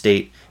had no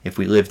state, if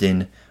we lived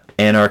in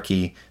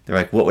anarchy, they're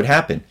like, what would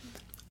happen?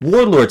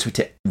 Warlords would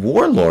take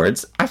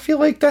warlords. I feel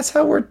like that's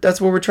what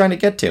we're trying to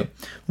get to.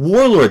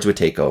 Warlords would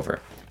take over.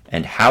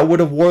 And how would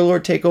a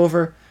warlord take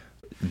over?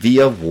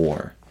 Via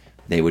war.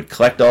 They would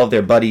collect all of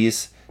their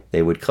buddies.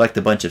 They would collect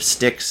a bunch of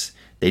sticks.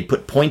 They'd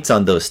put points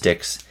on those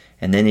sticks,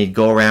 and then they'd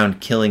go around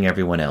killing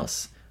everyone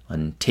else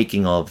and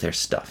taking all of their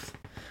stuff.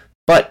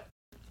 But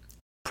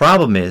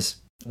problem is,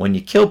 when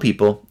you kill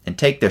people and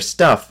take their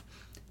stuff,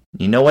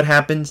 you know what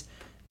happens?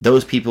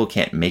 Those people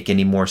can't make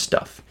any more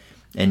stuff.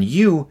 And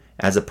you,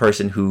 as a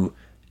person who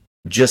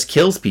just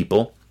kills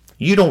people,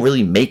 you don't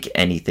really make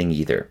anything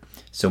either.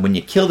 So when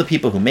you kill the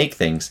people who make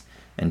things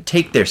and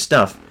take their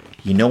stuff,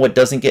 you know what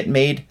doesn't get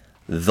made?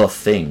 The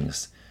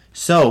things.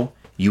 So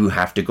you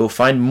have to go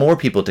find more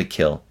people to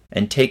kill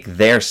and take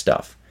their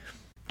stuff.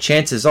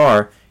 Chances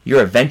are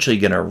you're eventually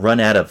going to run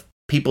out of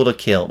people to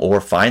kill, or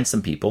find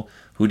some people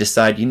who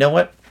decide, you know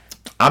what?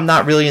 I'm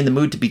not really in the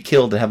mood to be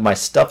killed and have my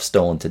stuff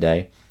stolen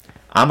today.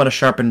 I'm going to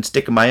sharpen a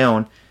stick of my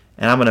own,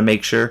 and I'm going to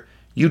make sure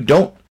you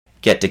don't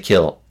get to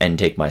kill and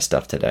take my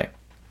stuff today.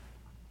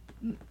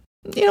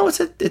 It's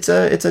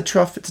a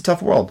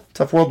tough world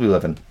we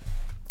live in.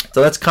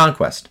 So that's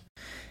conquest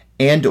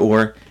and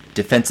or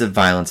defensive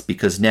violence,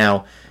 because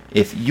now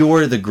if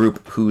you're the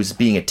group who's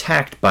being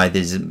attacked by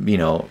these,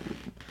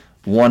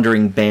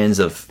 wandering bands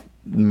of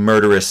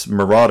murderous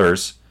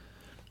marauders,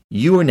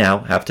 you now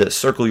have to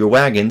circle your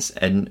wagons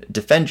and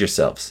defend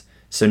yourselves.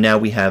 So now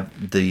we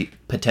have the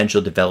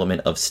potential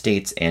development of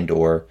states and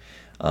or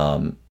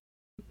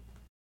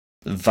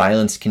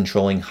violence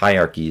controlling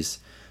hierarchies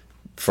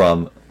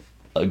from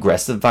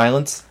aggressive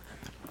violence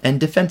and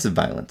defensive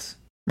violence,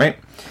 right?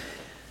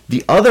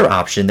 The other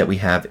option that we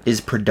have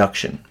is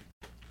production.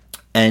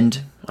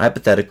 And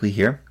hypothetically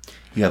here,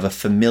 you have a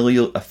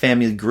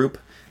family group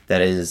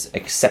that is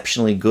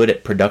exceptionally good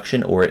at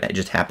production, or it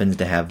just happens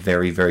to have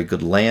very, very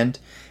good land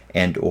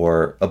and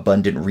or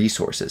abundant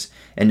resources.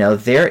 And now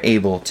they're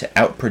able to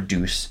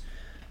outproduce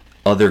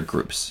other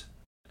groups.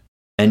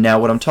 And now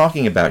what I'm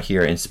talking about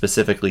here, and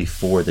specifically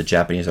for the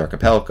Japanese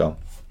archipelago,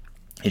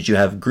 is you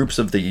have groups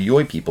of the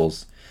Yayoi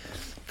peoples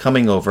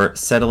coming over,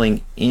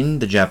 settling in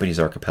the Japanese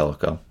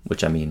archipelago,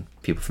 which I mean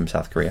people from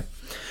South Korea,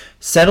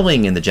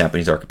 settling in the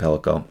Japanese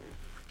archipelago,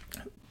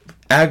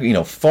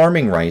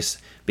 farming rice,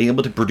 being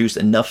able to produce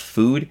enough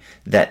food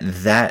that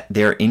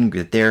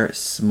their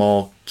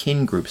small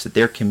kin groups, that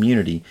their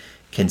community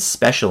can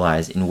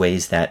specialize in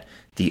ways that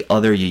the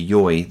other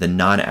Yayoi, the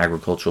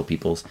non-agricultural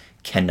peoples,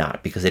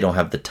 cannot, because they don't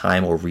have the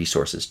time or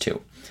resources to.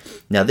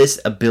 Now,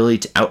 this ability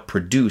to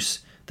outproduce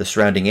the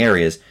surrounding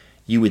areas,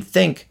 you would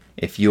think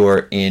if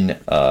you're in,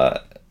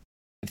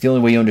 if the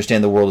only way you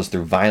understand the world is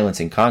through violence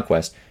and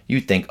conquest,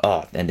 you'd think,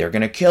 then they're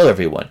going to kill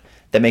everyone.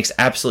 That makes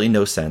absolutely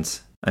no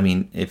sense. I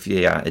mean,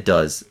 it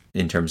does,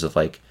 in terms of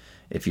like,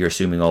 if you're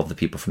assuming all of the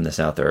people from the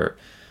South are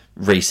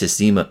racist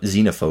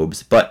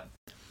xenophobes. But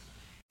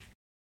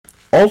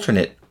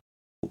alternate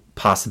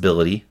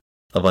possibility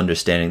of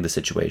understanding the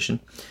situation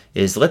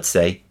is, let's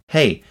say,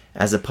 hey,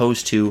 as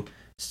opposed to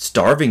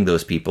starving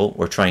those people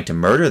or trying to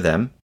murder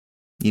them,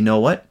 you know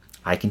what?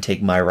 I can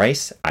take my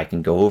rice, I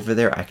can go over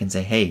there, I can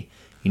say, hey,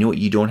 you know what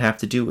you don't have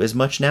to do as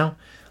much now?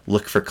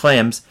 Look for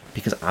clams,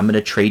 because I'm going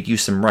to trade you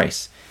some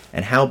rice.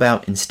 And how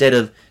about instead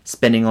of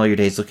spending all your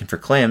days looking for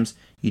clams,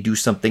 you do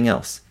something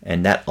else.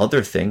 And that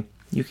other thing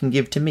you can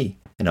give to me,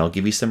 and I'll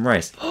give you some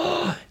rice.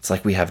 It's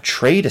like we have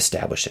trade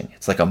establishing.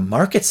 It's like a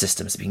market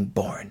system is being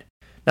born.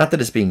 Not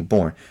that it's being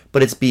born,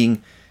 but it's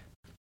being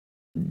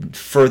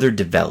further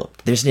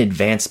developed. There's an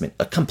advancement,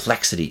 a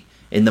complexity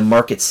in the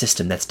market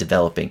system that's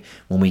developing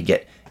when we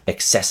get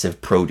excessive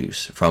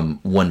produce from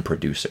one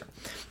producer.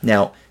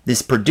 Now,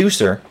 this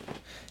producer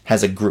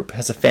has a group,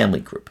 has a family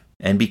group.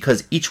 And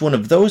because each one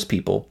of those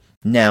people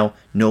now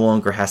no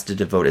longer has to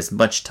devote as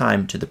much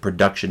time to the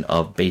production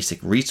of basic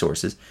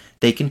resources,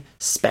 they can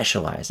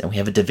specialize. And we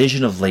have a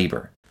division of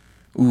labor.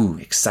 Ooh,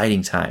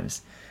 exciting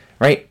times,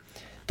 right?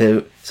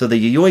 So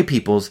the Yayoi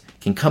peoples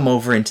can come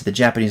over into the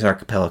Japanese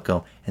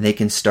archipelago and they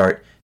can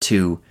start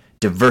to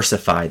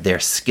diversify their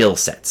skill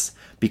sets,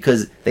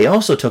 because they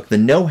also took the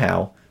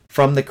know-how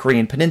from the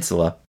Korean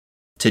peninsula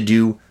to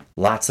do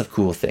lots of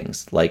cool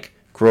things like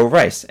grow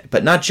rice,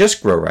 but not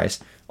just grow rice,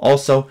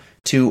 also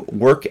to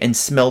work and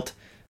smelt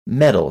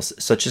metals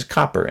such as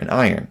copper and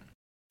iron.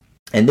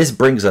 And this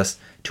brings us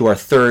to our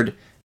third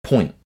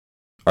point,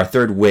 our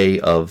third way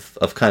of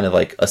kind of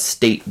like a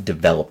state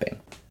developing,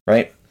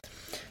 right?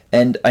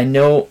 And I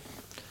know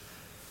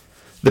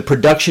the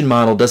production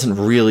model doesn't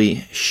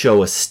really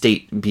show a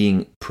state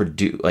being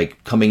produced,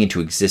 like coming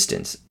into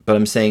existence, but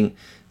I'm saying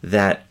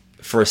that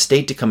for a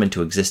state to come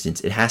into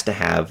existence, it has to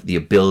have the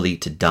ability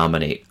to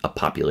dominate a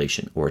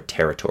population or a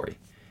territory.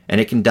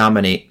 And it can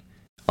dominate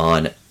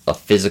on a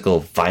physical,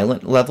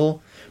 violent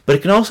level, but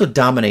it can also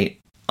dominate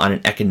on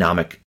an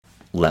economic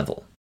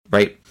level,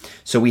 right?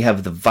 So we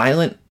have the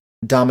violent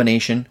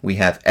domination, we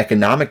have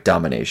economic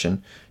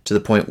domination to the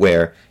point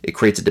where it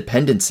creates a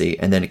dependency,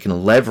 and then it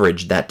can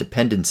leverage that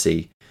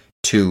dependency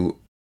to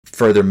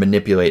further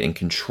manipulate and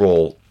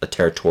control a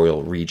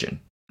territorial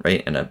region,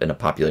 right, and a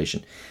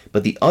population.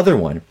 But the other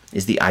one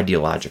is the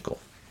ideological.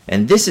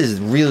 And this is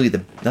really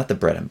not the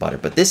bread and butter,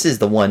 but this is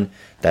the one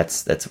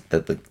that's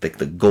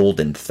the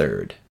golden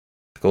third.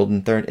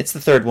 Golden third? It's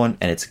the third one,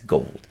 and it's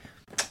gold.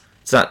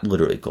 It's not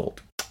literally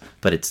gold,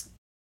 but it's...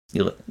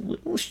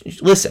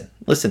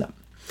 Listen up.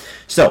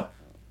 So,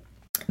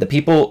 the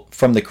people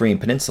from the Korean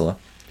Peninsula,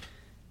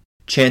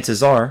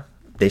 chances are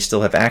they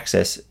still have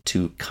access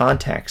to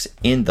contacts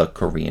in the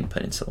Korean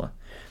Peninsula.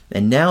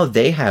 And now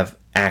they have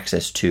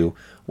access to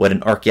what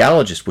an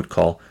archaeologist would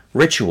call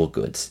ritual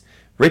goods.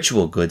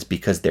 Ritual goods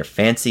because they're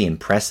fancy,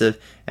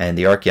 impressive, and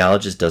the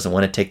archaeologist doesn't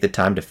want to take the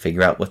time to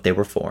figure out what they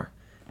were for.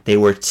 They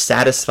were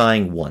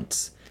satisfying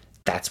wants.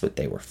 That's what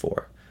they were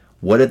for.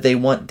 What did they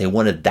want? They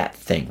wanted that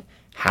thing.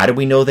 How do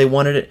we know they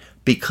wanted it?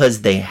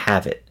 Because they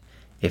have it.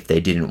 If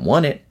they didn't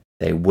want it,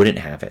 they wouldn't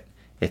have it.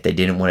 If they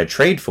didn't want to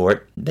trade for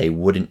it, they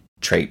wouldn't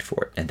trade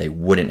for it, and they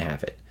wouldn't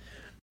have it.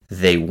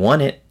 They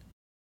want it,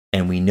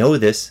 and we know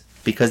this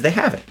because they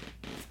have it.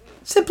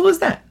 Simple as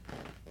that,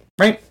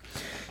 right?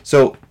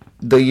 So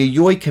the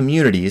Yayoi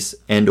communities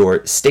and or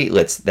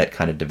statelets that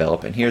kind of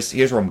develop, and here's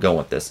where I'm going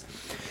with this.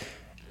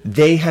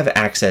 They have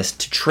access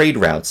to trade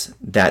routes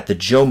that the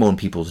Jomon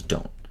peoples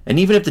don't. And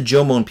even if the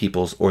Jomon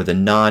peoples or the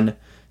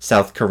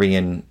non-South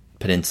Korean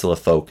peninsula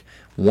folk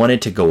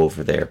wanted to go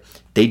over there,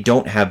 they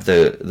don't have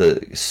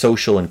the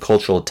social and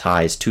cultural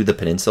ties to the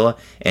peninsula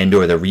and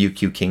or the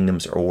Ryukyu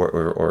kingdoms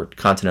or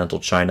continental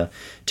China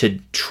to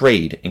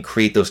trade and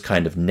create those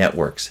kind of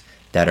networks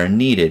that are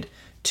needed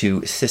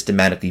to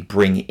systematically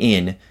bring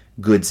in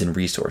goods and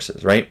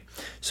resources, right?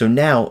 So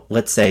now,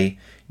 let's say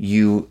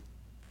you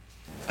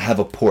have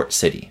a port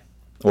city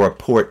or a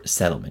port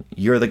settlement.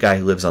 You're the guy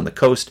who lives on the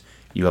coast.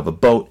 You have a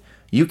boat.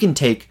 You can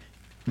take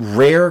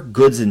rare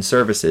goods and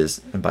services,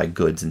 and by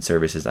goods and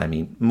services, I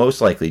mean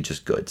most likely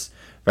just goods,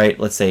 right?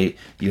 Let's say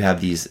you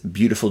have these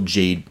beautiful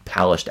jade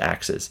polished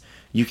axes.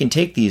 You can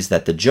take these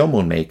that the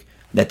Jomon make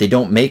that they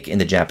don't make in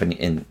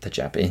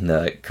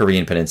the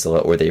Korean Peninsula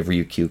or the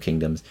Ryukyu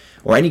kingdoms,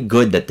 or any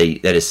good that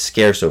is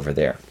scarce over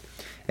there,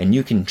 and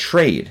you can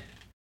trade.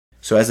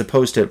 So as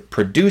opposed to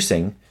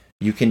producing,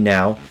 you can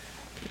now,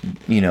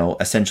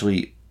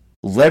 essentially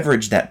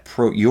leverage that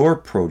your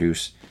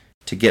produce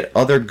to get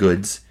other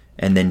goods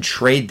and then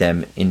trade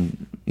them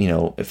in,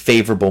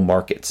 favorable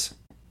markets.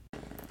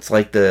 It's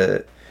like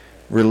the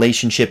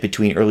relationship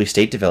between early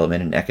state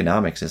development and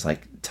economics is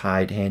like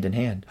tied hand in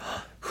hand.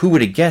 Who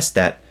would have guessed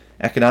that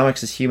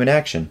economics is human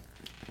action?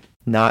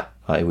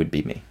 It would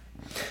be me.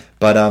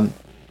 But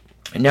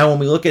now when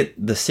we look at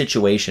the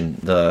situation,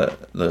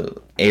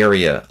 the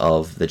area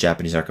of the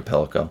Japanese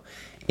archipelago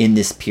in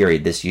this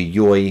period, this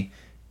Yayoi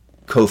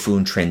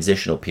Kofun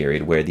transitional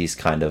period where these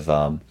kind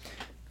of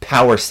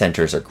power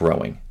centers are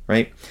growing,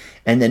 right?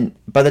 And then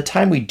by the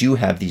time we do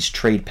have these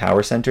trade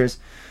power centers,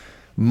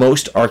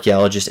 most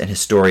archaeologists and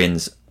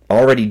historians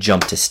already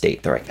jump to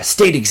state. They're like, a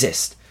state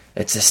exists.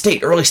 It's a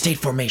state, early state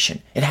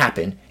formation. It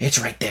happened. It's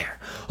right there.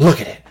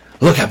 Look at it.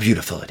 Look how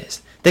beautiful it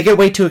is. They get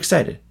way too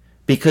excited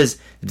because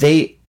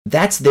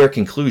that's their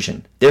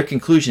conclusion. Their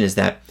conclusion is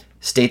that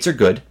states are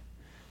good.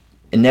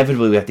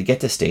 inevitably we have to get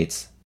to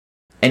states,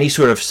 any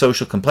sort of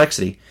social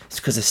complexity, it's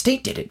because a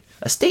state did it.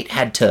 A state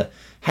had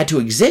to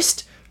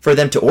exist for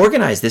them to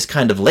organize this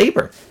kind of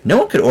labor. No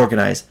one could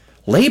organize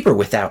labor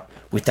without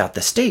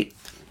the state.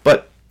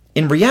 But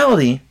in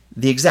reality,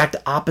 the exact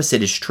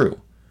opposite is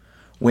true,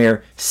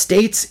 where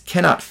states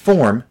cannot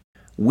form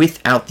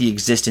without the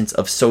existence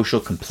of social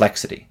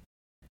complexity.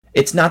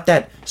 It's not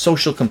that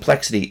social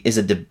complexity is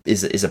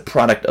a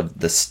product of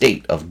the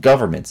state, of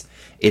governments.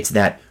 It's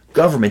that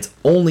governments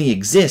only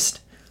exist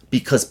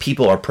because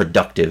people are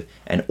productive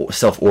and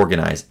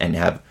self-organized and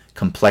have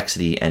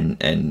complexity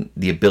and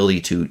the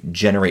ability to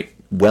generate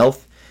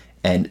wealth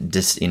and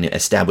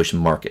establish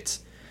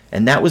markets.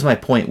 And that was my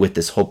point with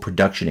this whole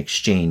production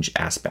exchange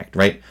aspect,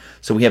 right?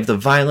 So we have the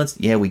violence.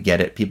 Yeah, we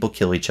get it. People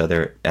kill each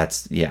other.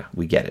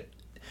 We get it.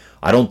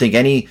 I don't think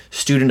any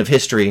student of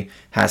history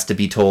has to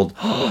be told,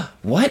 oh,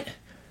 what?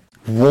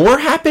 War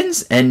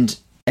happens and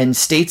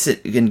states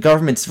and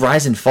governments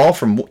rise and fall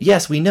from...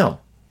 Yes, we know.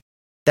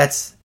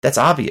 That's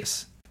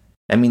obvious.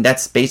 I mean,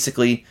 that's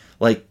basically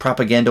like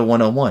Propaganda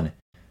 101.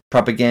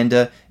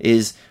 Propaganda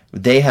is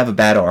they have a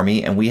bad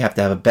army and we have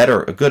to have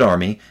a good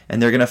army,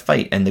 and they're going to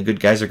fight and the good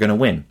guys are going to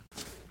win.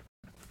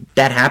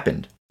 That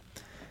happened.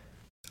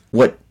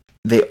 What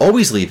they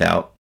always leave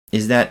out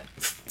is that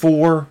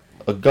for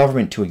a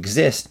government to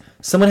exist,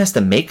 someone has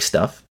to make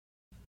stuff.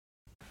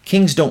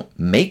 Kings don't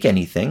make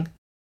anything.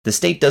 The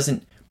state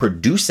doesn't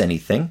produce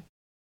anything.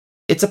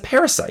 It's a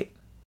parasite.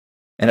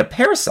 And a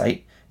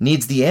parasite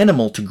needs the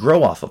animal to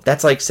grow off of.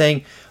 That's like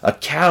saying a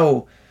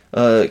cow,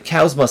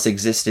 cows must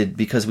existed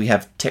because we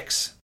have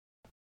ticks.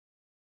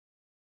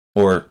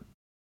 Or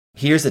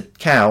here's a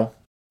cow,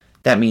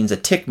 that means a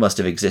tick must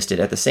have existed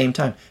at the same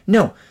time.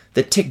 No,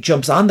 the tick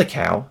jumps on the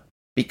cow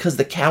because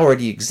the cow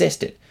already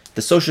existed.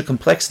 The social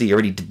complexity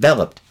already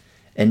developed.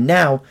 And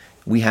now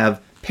we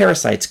have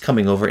parasites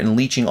coming over and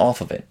leeching off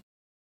of it.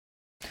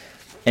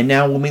 And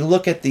now when we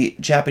look at the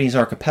Japanese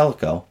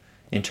archipelago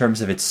in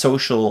terms of its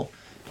social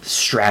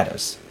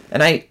stratas,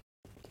 and I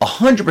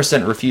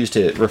 100% refuse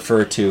to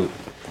refer to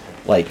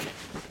like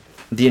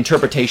the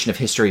interpretation of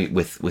history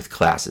with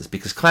classes,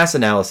 because class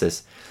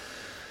analysis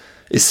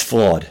is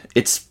flawed.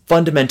 It's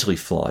fundamentally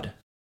flawed.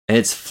 And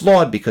it's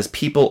flawed because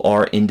people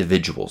are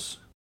individuals.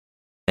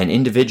 And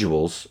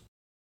individuals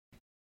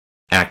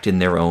act in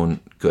their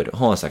own good.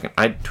 Hold on a second.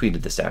 I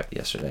tweeted this out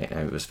yesterday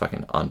and it was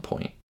fucking on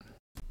point.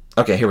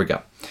 Okay, here we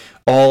go.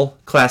 All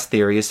class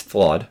theory is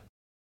flawed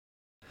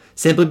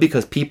simply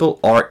because people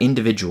are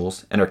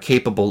individuals and are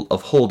capable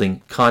of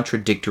holding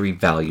contradictory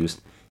values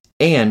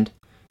and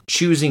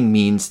choosing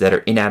means that are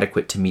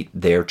inadequate to meet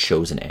their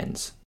chosen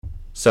ends.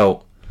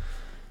 So,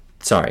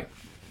 sorry.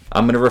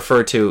 I'm going to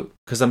refer to,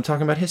 because I'm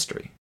talking about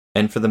history.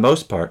 And for the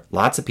most part,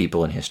 lots of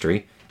people in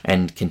history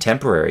and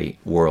contemporary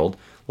world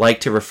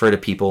like to refer to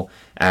people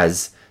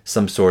as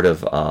some sort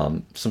of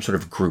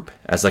group,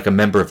 as like a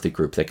member of the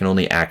group that can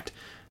only act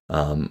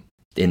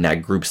in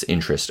that group's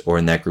interest or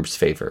in that group's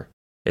favor.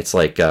 It's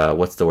like,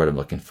 what's the word I'm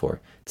looking for?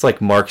 It's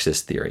like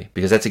Marxist theory,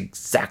 because that's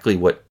exactly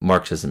what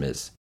Marxism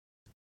is.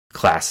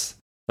 Class,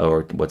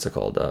 or what's it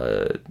called?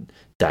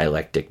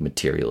 Dialectic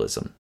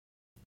materialism.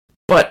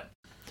 But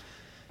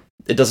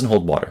it doesn't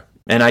hold water,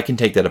 and I can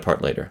take that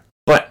apart later.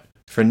 But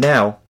for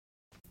now,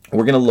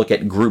 we're going to look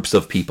at groups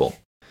of people,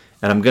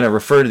 and I'm going to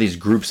refer to these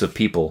groups of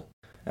people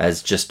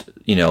as just,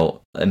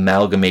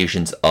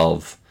 amalgamations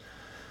of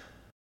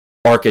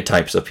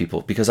archetypes of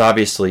people, because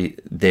obviously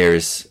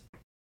there's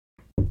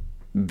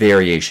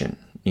variation,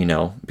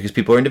 because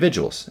people are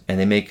individuals and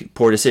they make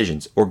poor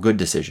decisions or good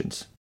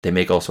decisions. They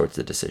make all sorts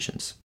of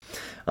decisions.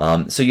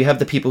 So you have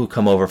the people who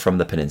come over from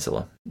the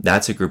peninsula.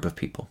 That's a group of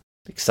people.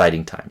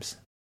 Exciting times.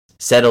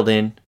 Settled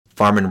in,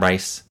 farming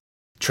rice,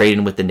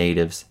 trading with the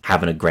natives,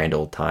 having a grand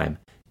old time,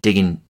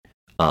 digging,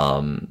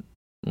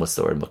 what's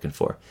the word I'm looking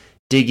for?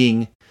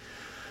 Digging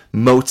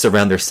moats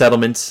around their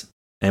settlements.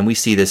 And we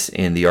see this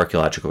in the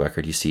archaeological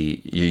record. You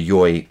see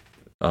Yayoi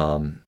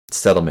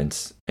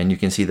settlements, and you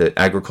can see that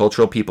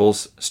agricultural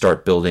peoples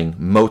start building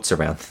moats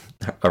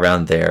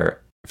around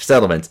their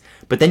settlements.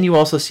 But then you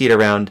also see it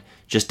around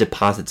just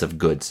deposits of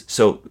goods.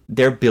 So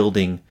they're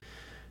building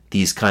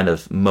these kind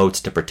of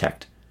moats to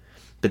protect.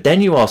 But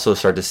then you also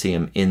start to see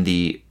them in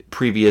the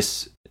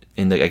coexisting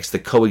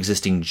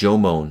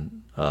Jomon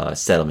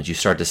settlements. You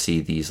start to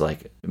see these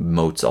like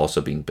moats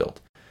also being built.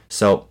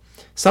 So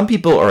some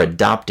people are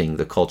adopting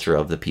the culture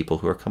of the people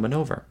who are coming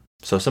over.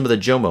 So some of the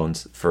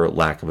Jomons, for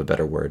lack of a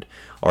better word,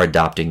 are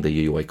adopting the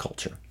Yayoi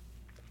culture.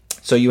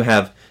 So you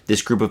have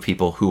this group of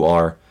people who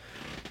are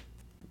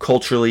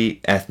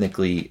culturally,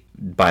 ethnically,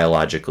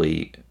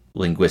 biologically,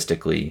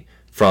 linguistically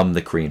from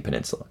the Korean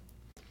Peninsula.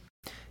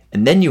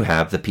 And then you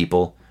have the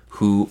people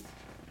who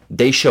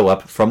they show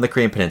up from the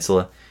Korean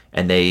Peninsula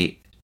and they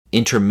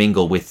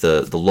intermingle with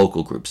the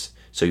local groups.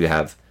 So you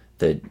have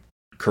the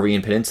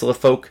Korean Peninsula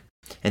folk,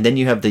 and then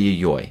you have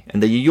the Yayoi.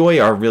 And the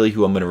Yayoi are really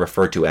who I'm going to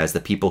refer to as the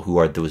people who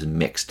are those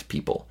mixed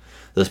people.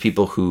 Those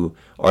people who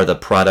are the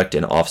product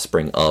and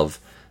offspring of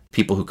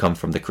people who come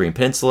from the Korean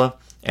Peninsula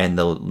and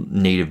the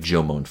native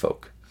Jomon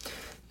folk.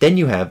 Then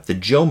you have the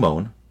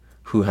Jomon,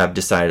 who have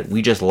decided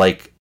we just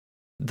like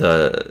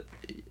the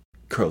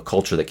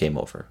culture that came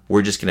over.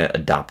 We're just going to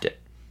adopt it.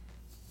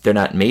 They're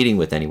not mating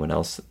with anyone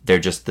else. They're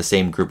just the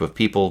same group of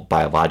people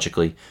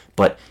biologically,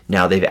 but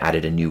now they've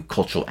added a new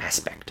cultural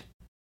aspect.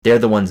 They're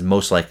the ones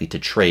most likely to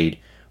trade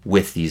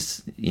with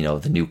these,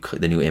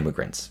 the new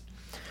immigrants.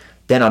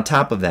 Then on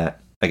top of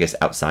that, I guess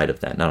outside of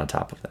that, not on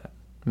top of that.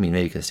 I mean,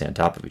 maybe because they stay on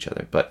top of each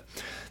other, but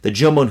the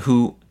Jomon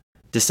who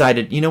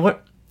decided, you know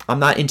what? I'm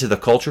not into the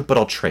culture, but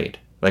I'll trade.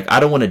 Like, I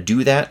don't want to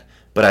do that,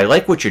 but I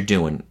like what you're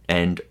doing,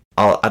 and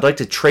I'd like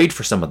to trade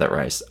for some of that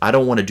rice. I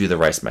don't want to do the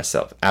rice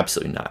myself.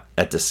 Absolutely not.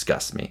 That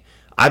disgusts me.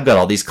 I've got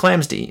all these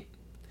clams to eat.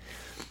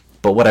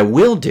 But what I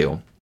will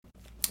do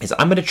is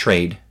I'm going to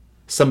trade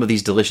some of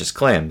these delicious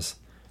clams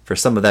for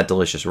some of that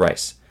delicious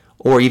rice.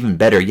 Or even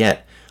better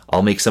yet,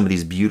 I'll make some of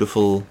these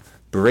beautiful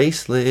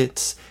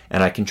bracelets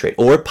and I can trade.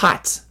 Or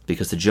pots,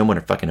 because the Jomon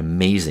are fucking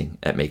amazing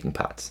at making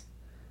pots.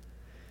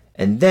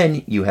 And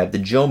then you have the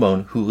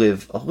Jomon who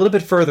live a little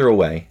bit further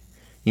away.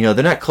 They're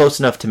not close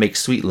enough to make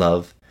sweet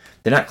love.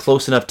 They're not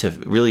close enough to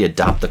really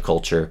adopt the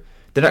culture.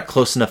 They're not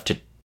close enough to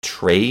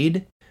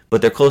trade, but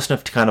they're close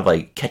enough to kind of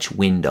like catch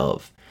wind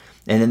of.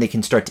 And then they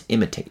can start to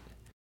imitate,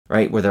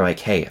 right? Where they're like,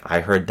 hey, I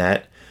heard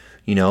that,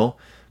 a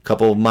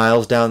couple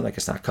miles down, like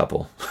it's not a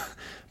couple,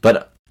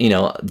 but,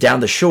 down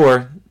the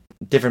shore,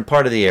 different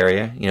part of the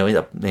area,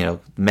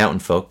 mountain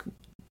folk,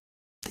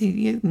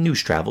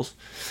 news travels.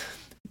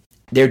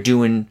 They're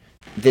doing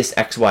this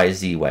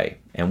XYZ way,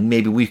 and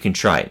maybe we can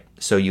try it.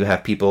 So you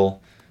have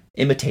people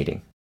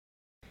imitating.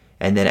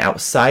 And then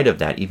outside of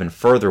that, even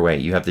further away,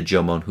 you have the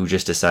Jomon who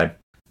just decide,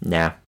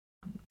 nah,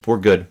 we're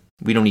good.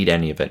 We don't need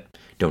any of it.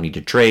 Don't need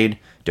to trade.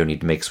 Don't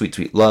need to make sweet,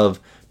 sweet love.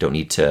 Don't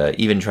need to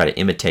even try to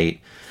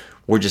imitate.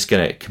 We're just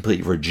going to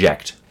completely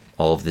reject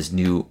all of this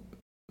new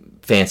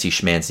fancy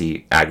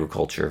schmancy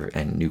agriculture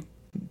and new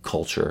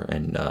culture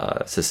and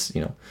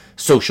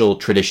social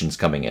traditions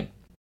coming in.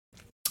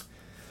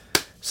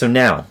 So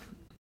now,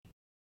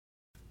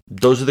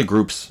 those are the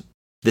groups.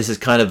 This is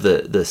kind of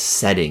the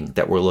setting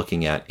that we're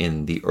looking at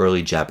in the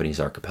early Japanese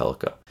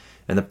archipelago.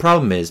 And the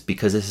problem is,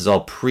 because this is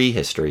all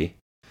prehistory,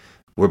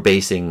 we're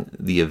basing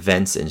the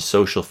events and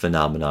social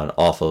phenomenon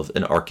off of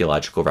an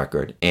archaeological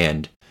record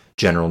and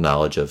general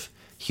knowledge of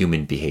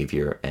human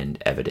behavior and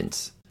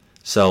evidence.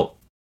 So,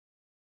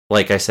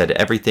 like I said,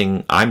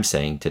 everything I'm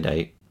saying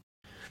today,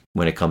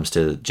 when it comes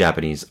to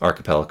Japanese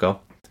archipelago,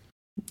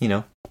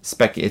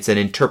 it's an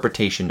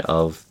interpretation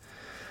of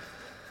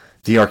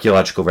the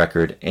archaeological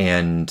record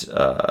and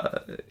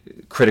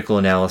critical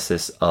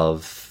analysis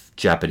of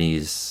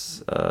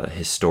Japanese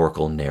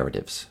historical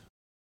narratives.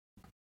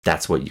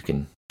 That's how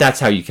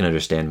you can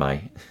understand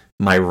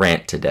my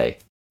rant today.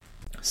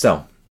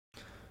 So,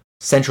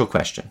 central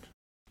question.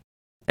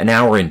 An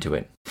hour into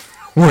it,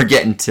 we're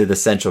getting to the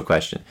central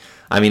question.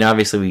 I mean,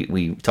 obviously,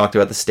 we talked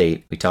about the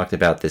state. We talked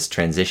about this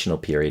transitional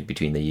period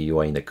between the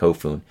Yayoi and the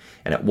Kofun,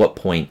 and at what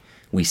point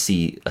we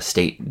see a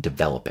state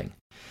developing.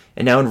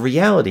 And now, in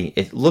reality,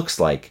 it looks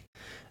like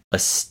a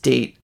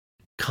state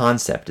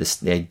concept,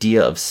 the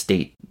idea of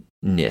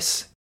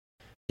stateness,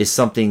 is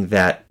something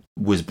that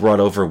was brought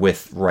over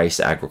with rice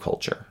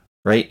agriculture,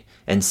 right?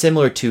 And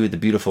similar to the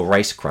beautiful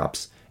rice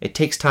crops, it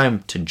takes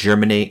time to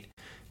germinate,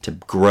 to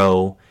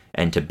grow,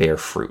 and to bear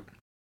fruit.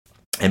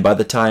 And by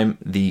the time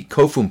the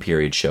Kofun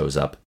period shows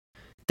up,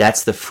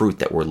 that's the fruit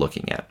that we're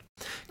looking at.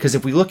 Because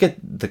if we look at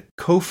the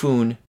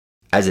Kofun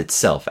as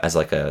itself, as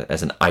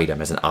an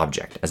item, as an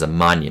object, as a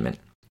monument,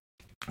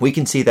 we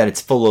can see that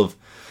it's full of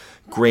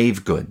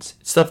grave goods,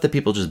 stuff that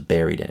people just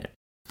buried in it.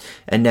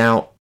 And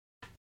now,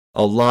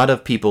 a lot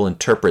of people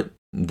interpret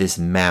this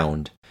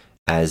mound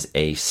as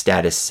a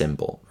status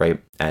symbol,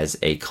 right? As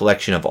a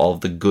collection of all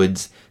of the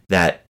goods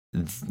that,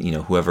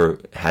 whoever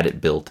had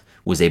it built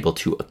was able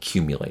to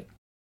accumulate.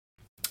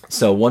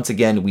 So once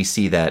again, we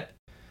see that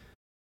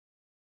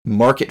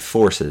market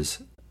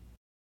forces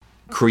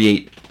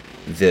create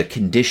the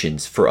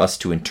conditions for us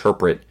to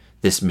interpret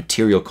this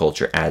material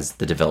culture as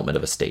the development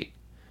of a state.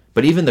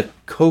 But even the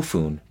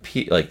Kofun,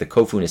 like the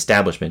Kofun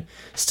establishment,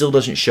 still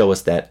doesn't show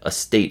us that a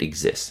state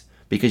exists,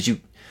 because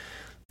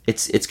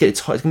it's going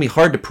to be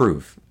hard to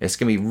prove. It's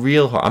going to be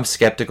real hard. I'm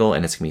skeptical,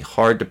 and it's going to be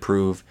hard to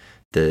prove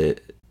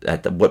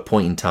what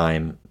point in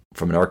time,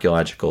 from an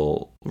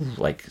archaeological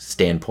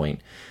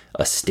standpoint,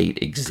 a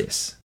state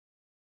exists.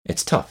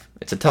 It's tough.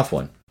 It's a tough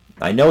one.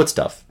 I know it's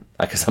tough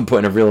because I'm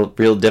putting a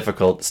real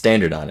difficult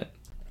standard on it.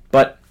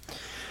 But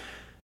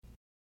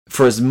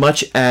for as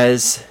much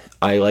as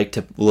I like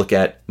to look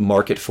at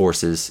market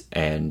forces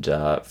and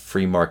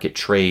free market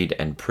trade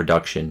and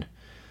production,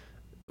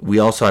 we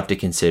also have to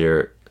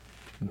consider,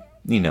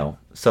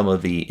 some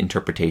of the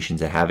interpretations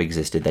that have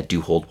existed that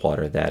do hold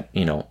water that,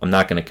 I'm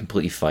not going to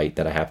completely fight,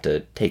 that I have to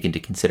take into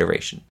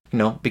consideration,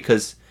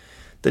 because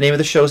the name of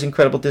the show is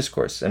Incredible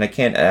Discourse, and I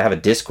can't have a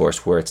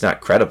discourse where it's not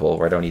credible,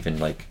 where I don't even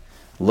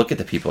look at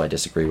the people I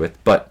disagree with.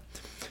 But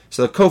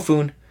so the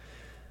Kofun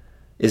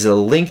is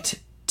linked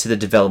to the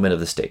development of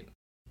the state.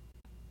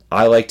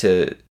 I want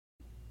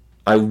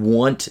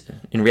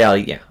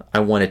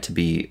it to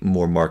be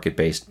more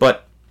market-based,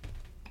 but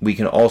we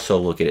can also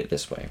look at it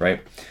this way,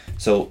 right?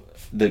 So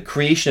the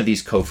creation of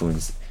these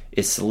kofuns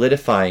is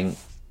solidifying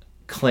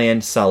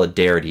clan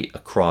solidarity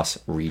across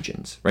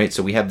regions, right?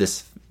 So we have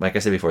this, like I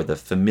said before, the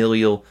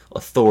familial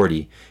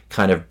authority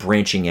kind of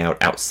branching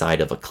out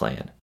outside of a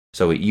clan.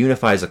 So it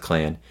unifies a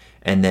clan,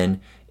 and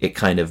then it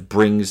kind of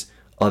brings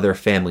other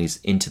families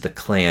into the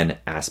clan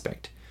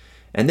aspect.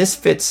 And this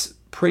fits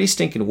pretty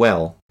stinking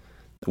well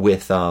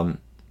with how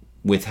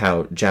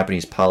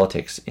Japanese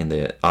politics in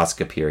the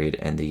Asuka period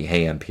and the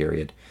Heian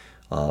period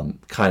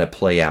kind of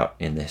play out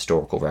in the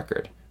historical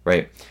record,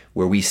 right?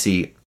 Where we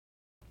see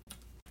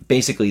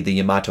basically the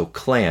Yamato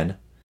clan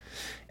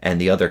and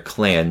the other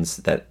clans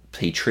that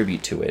pay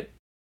tribute to it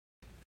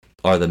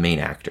are the main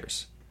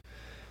actors.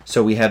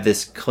 So we have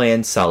this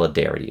clan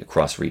solidarity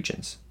across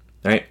regions,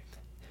 right?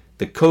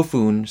 The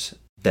kofuns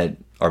that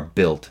are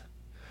built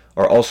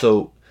are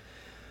also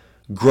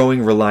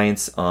growing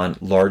reliance on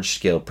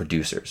large-scale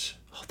producers.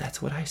 Oh,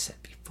 that's what I said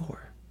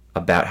before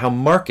about how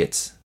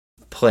markets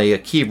play a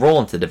key role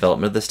in the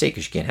development of the state,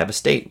 because you can't have a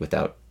state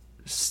without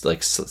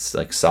like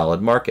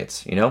solid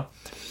markets, you know?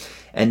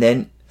 And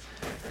then,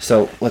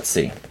 so let's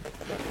see.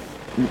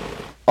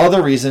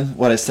 Other reason,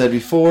 what I said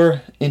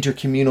before,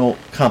 intercommunal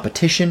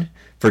competition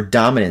for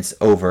dominance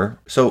over.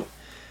 So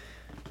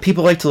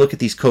people like to look at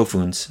these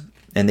kofuns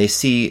and they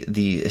see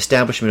the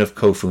establishment of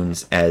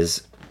kofuns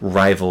as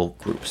rival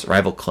groups,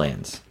 rival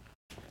clans.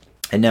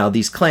 And now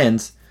these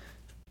clans,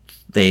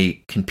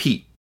 they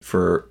compete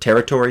for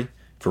territory,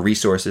 for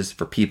resources,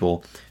 for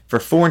people, for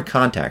foreign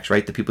contacts,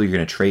 right? The people you're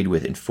going to trade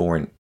with in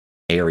foreign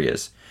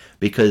areas.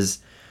 Because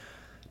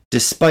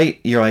despite,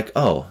 you're like,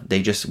 oh,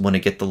 they just want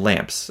to get the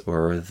lamps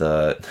or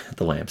the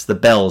lamps, the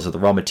bells or the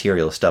raw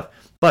material stuff.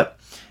 But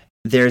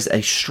there's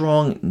a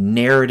strong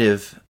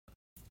narrative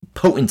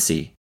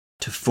potency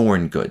to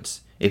foreign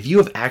goods. If you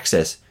have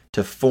access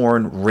to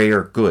foreign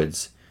rare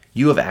goods,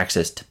 you have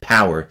access to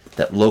power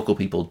that local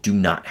people do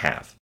not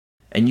have.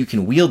 And you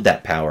can wield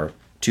that power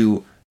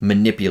to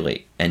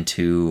manipulate and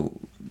to,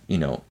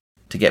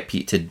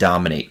 to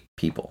dominate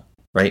people,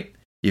 right?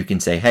 You can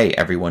say, hey,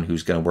 everyone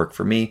who's going to work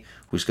for me,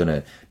 who's going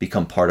to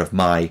become part of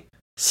my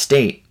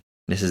state,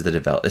 this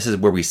is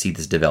where we see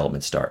this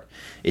development start,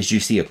 is you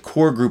see a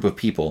core group of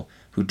people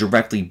who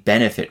directly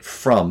benefit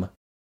from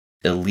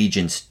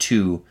allegiance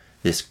to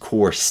this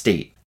core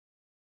state,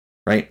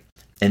 right?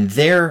 And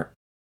they're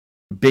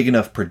big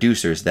enough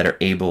producers that are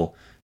able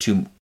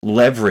to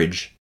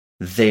leverage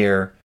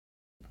their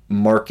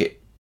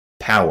market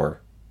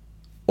power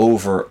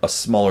over a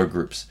smaller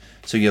groups.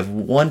 So you have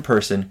one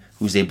person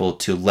who's able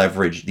to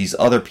leverage these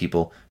other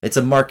people. It's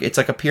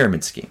like a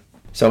pyramid scheme.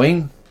 So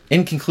in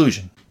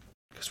conclusion,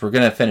 because we're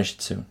going to finish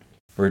it soon.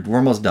 We're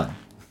almost done.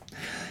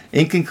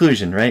 In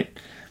conclusion, right?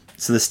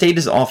 So the state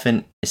is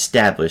often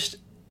established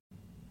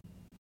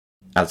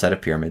outside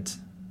of pyramids,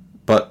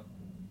 but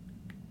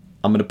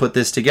I'm going to put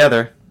this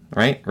together,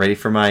 right? Ready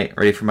for my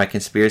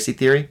conspiracy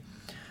theory?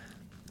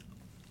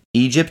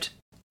 Egypt,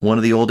 one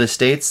of the oldest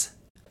states,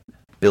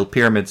 built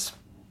pyramids.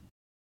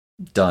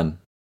 Done.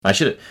 I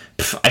should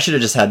have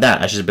just had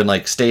that. I should have been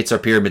like, states are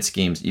pyramid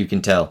schemes. You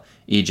can tell.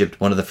 Egypt,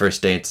 one of the first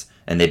states,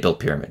 and they built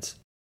pyramids.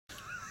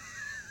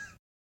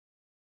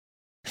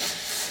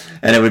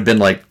 And it would have been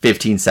like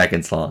 15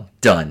 seconds long.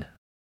 Done.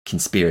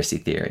 Conspiracy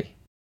theory.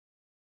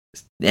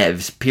 Yeah,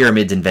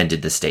 pyramids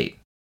invented the state.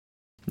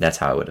 That's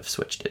how I would have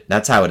switched it.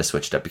 That's how I would have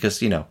switched up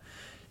because, not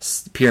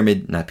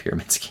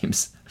pyramid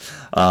schemes.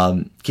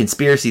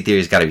 Conspiracy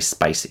theory's got to be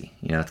spicy.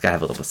 It's got to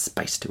have a little bit of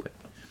spice to it.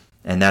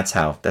 And that's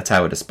how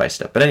it is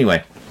spiced up. But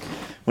anyway,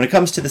 when it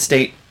comes to the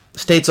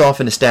state's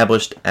often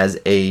established as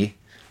a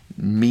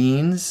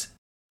means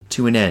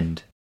to an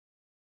end.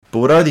 But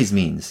what are these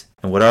means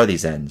and what are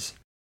these ends?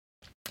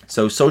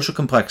 So social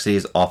complexity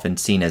is often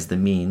seen as the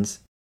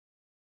means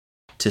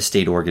to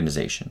state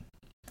organization.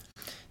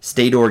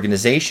 State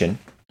organization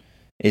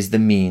is the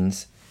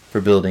means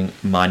for building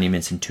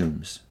monuments and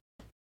tombs.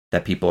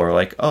 That people are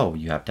like, oh,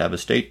 you have to have a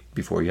state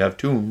before you have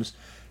tombs.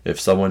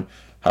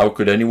 How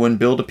could anyone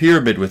build a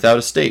pyramid without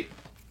a state?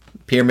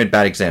 Pyramid,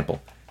 bad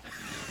example.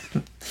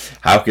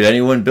 How could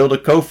anyone build a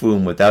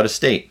kofun without a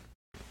state?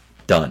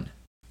 Done.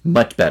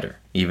 Much better,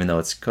 even though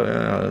it's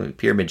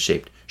pyramid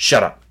shaped.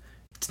 Shut up.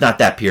 It's not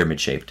that pyramid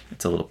shaped.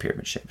 It's a little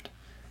pyramid shaped.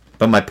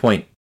 But my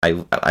point,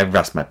 I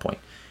rest my point.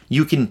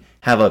 You can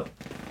have a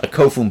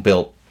kofun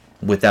built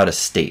without a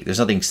state. There's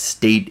nothing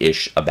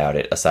state-ish about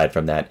it aside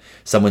from that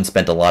someone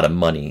spent a lot of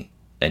money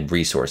and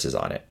resources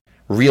on it.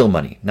 Real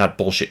money, not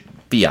bullshit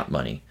fiat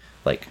money.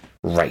 Like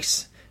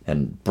rice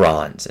and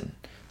bronze and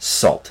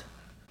salt,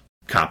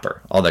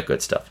 copper, all that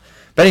good stuff.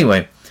 But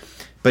anyway,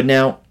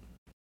 now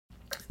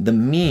the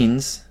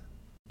means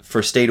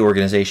for state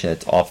organization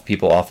that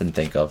people often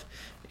think of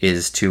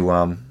is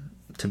to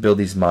build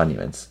these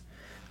monuments.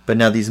 But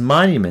now these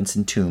monuments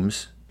and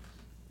tombs,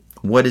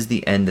 what is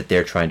the end that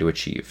they're trying to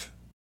achieve?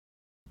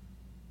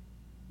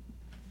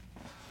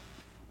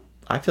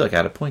 I feel like I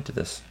had a point to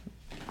this.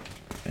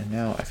 And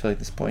now I feel like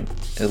this point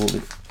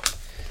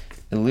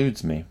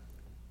eludes me.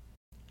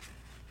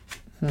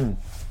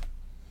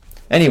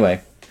 Anyway,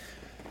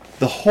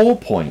 the whole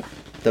point,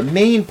 the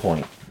main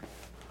point,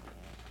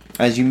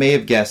 as you may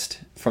have guessed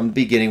from the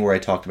beginning where I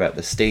talked about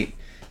the state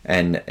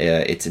and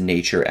its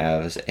nature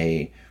as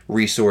a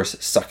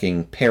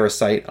resource-sucking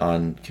parasite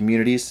on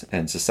communities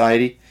and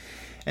society,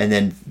 and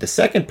then the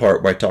second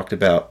part where I talked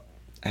about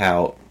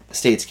how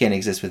states can't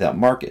exist without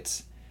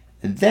markets.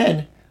 And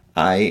then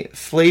I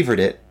flavored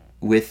it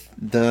with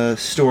the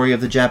story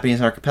of the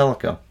Japanese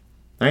archipelago,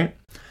 right?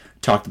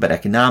 Talked about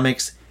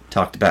economics,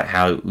 talked about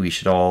how we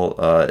should all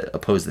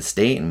oppose the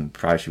state and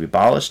probably should be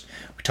abolished.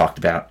 We talked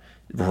about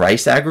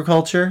rice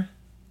agriculture.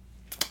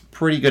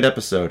 Pretty good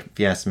episode, if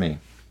you ask me.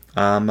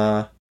 I'm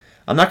not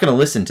gonna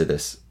listen to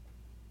this.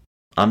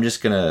 I'm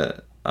just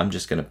gonna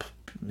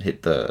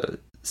hit the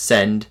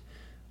send.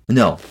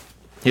 No,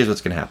 here's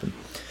what's gonna happen.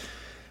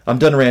 I'm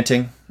done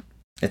ranting.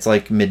 It's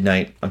like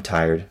midnight. I'm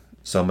tired,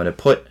 so I'm gonna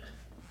put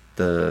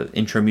the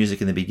intro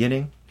music in the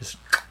beginning. Just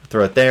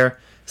throw it there.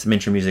 Some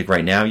intro music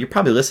right now. You're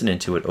probably listening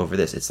to it over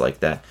this. It's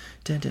like that.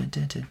 Dun, dun,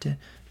 dun, dun, dun.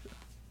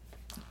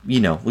 You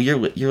know, well,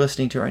 you're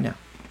listening to it right now.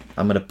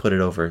 I'm gonna put it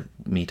over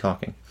me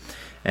talking,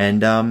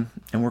 and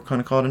we're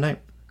gonna call it a night.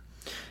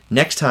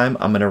 Next time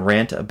I'm gonna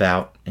rant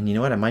about, and you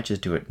know what? I might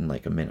just do it in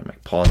like a minute. I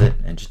might pause it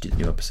and just do the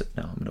new episode.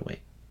 No, I'm gonna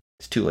wait.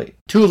 It's too late.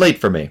 Too late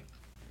for me.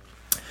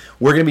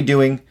 We're gonna be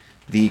doing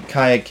the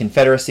Kayak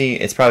Confederacy.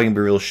 It's probably gonna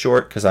be real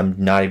short because I'm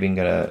not even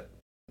gonna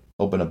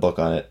open a book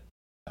on it.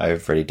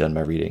 I've already done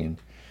my reading, and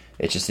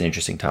it's just an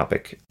interesting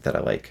topic that I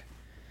like.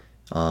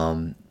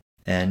 And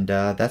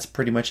that's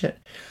pretty much it.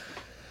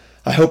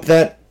 I hope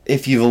that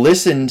if you've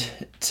listened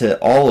to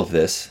all of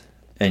this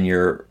and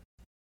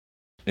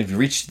if you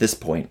reached this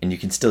point and you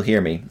can still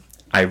hear me,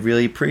 I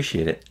really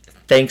appreciate it.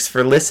 Thanks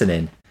for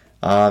listening.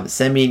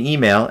 Send me an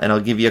email and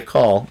I'll give you a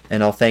call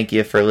and I'll thank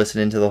you for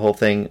listening to the whole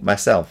thing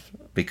myself,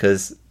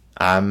 because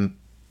no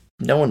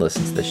one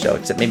listens to this show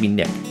except maybe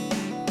Nick.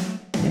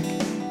 Nick?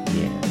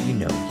 Yeah, you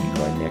know who you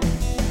are, Nick.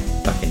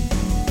 Fucking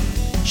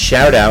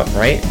shout out,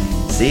 right?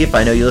 See, if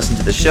I know you listen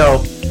to the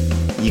show,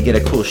 you get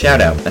a cool shout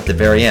out at the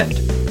very end.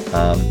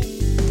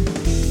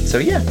 So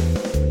yeah,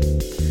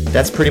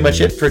 that's pretty much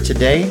it for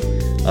today.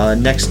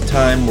 Next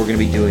time we're going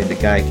to be doing the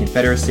Kayak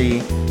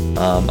Confederacy.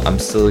 I'm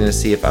still going to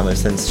see if I'm going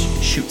to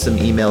shoot some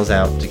emails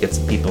out to get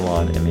some people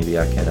on, and maybe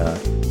I can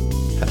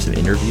have some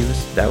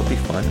interviews. That would be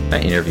fun.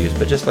 Not interviews,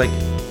 but just like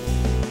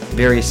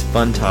various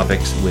fun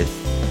topics with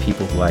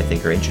people who I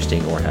think are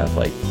interesting or have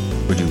like,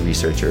 or do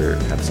research or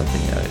have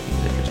something that I think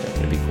is interesting.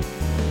 It'd be cool.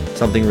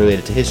 Something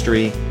related to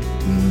history,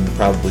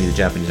 probably the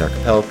Japanese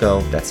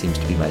archipelago. That seems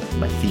to be my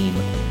theme.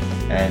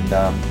 And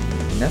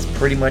that's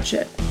pretty much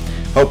it.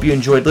 Hope you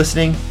enjoyed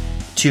listening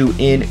to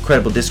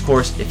Incredible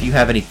Discourse. If you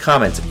have any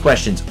comments,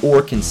 questions,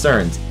 or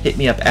concerns, hit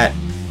me up at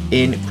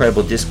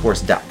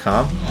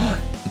incrediblediscourse.com.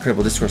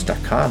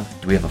 Incrediblediscourse.com.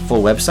 Do we have a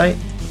full website?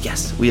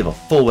 Yes, we have a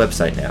full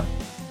website now.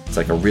 It's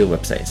like a real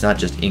website. It's not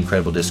just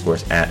Incredible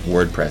Discourse at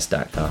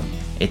wordpress.com.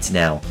 It's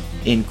now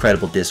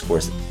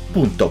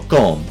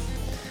incrediblediscourse.com.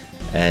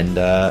 And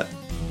I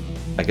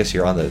guess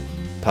you're on the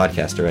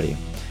podcast already.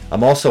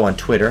 I'm also on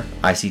Twitter,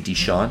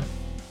 ICDSean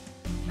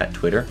at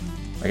Twitter.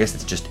 I guess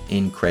it's just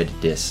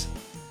increddis.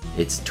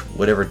 It's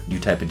whatever you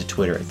type into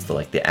Twitter. It's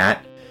the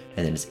at,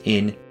 and then it's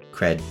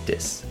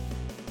increddis.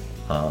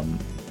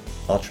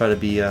 I'll try to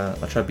be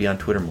on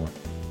Twitter more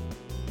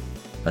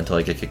until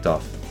I get kicked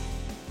off.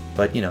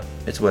 But you know,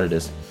 it's what it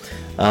is.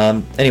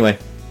 Anyway,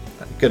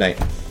 good night.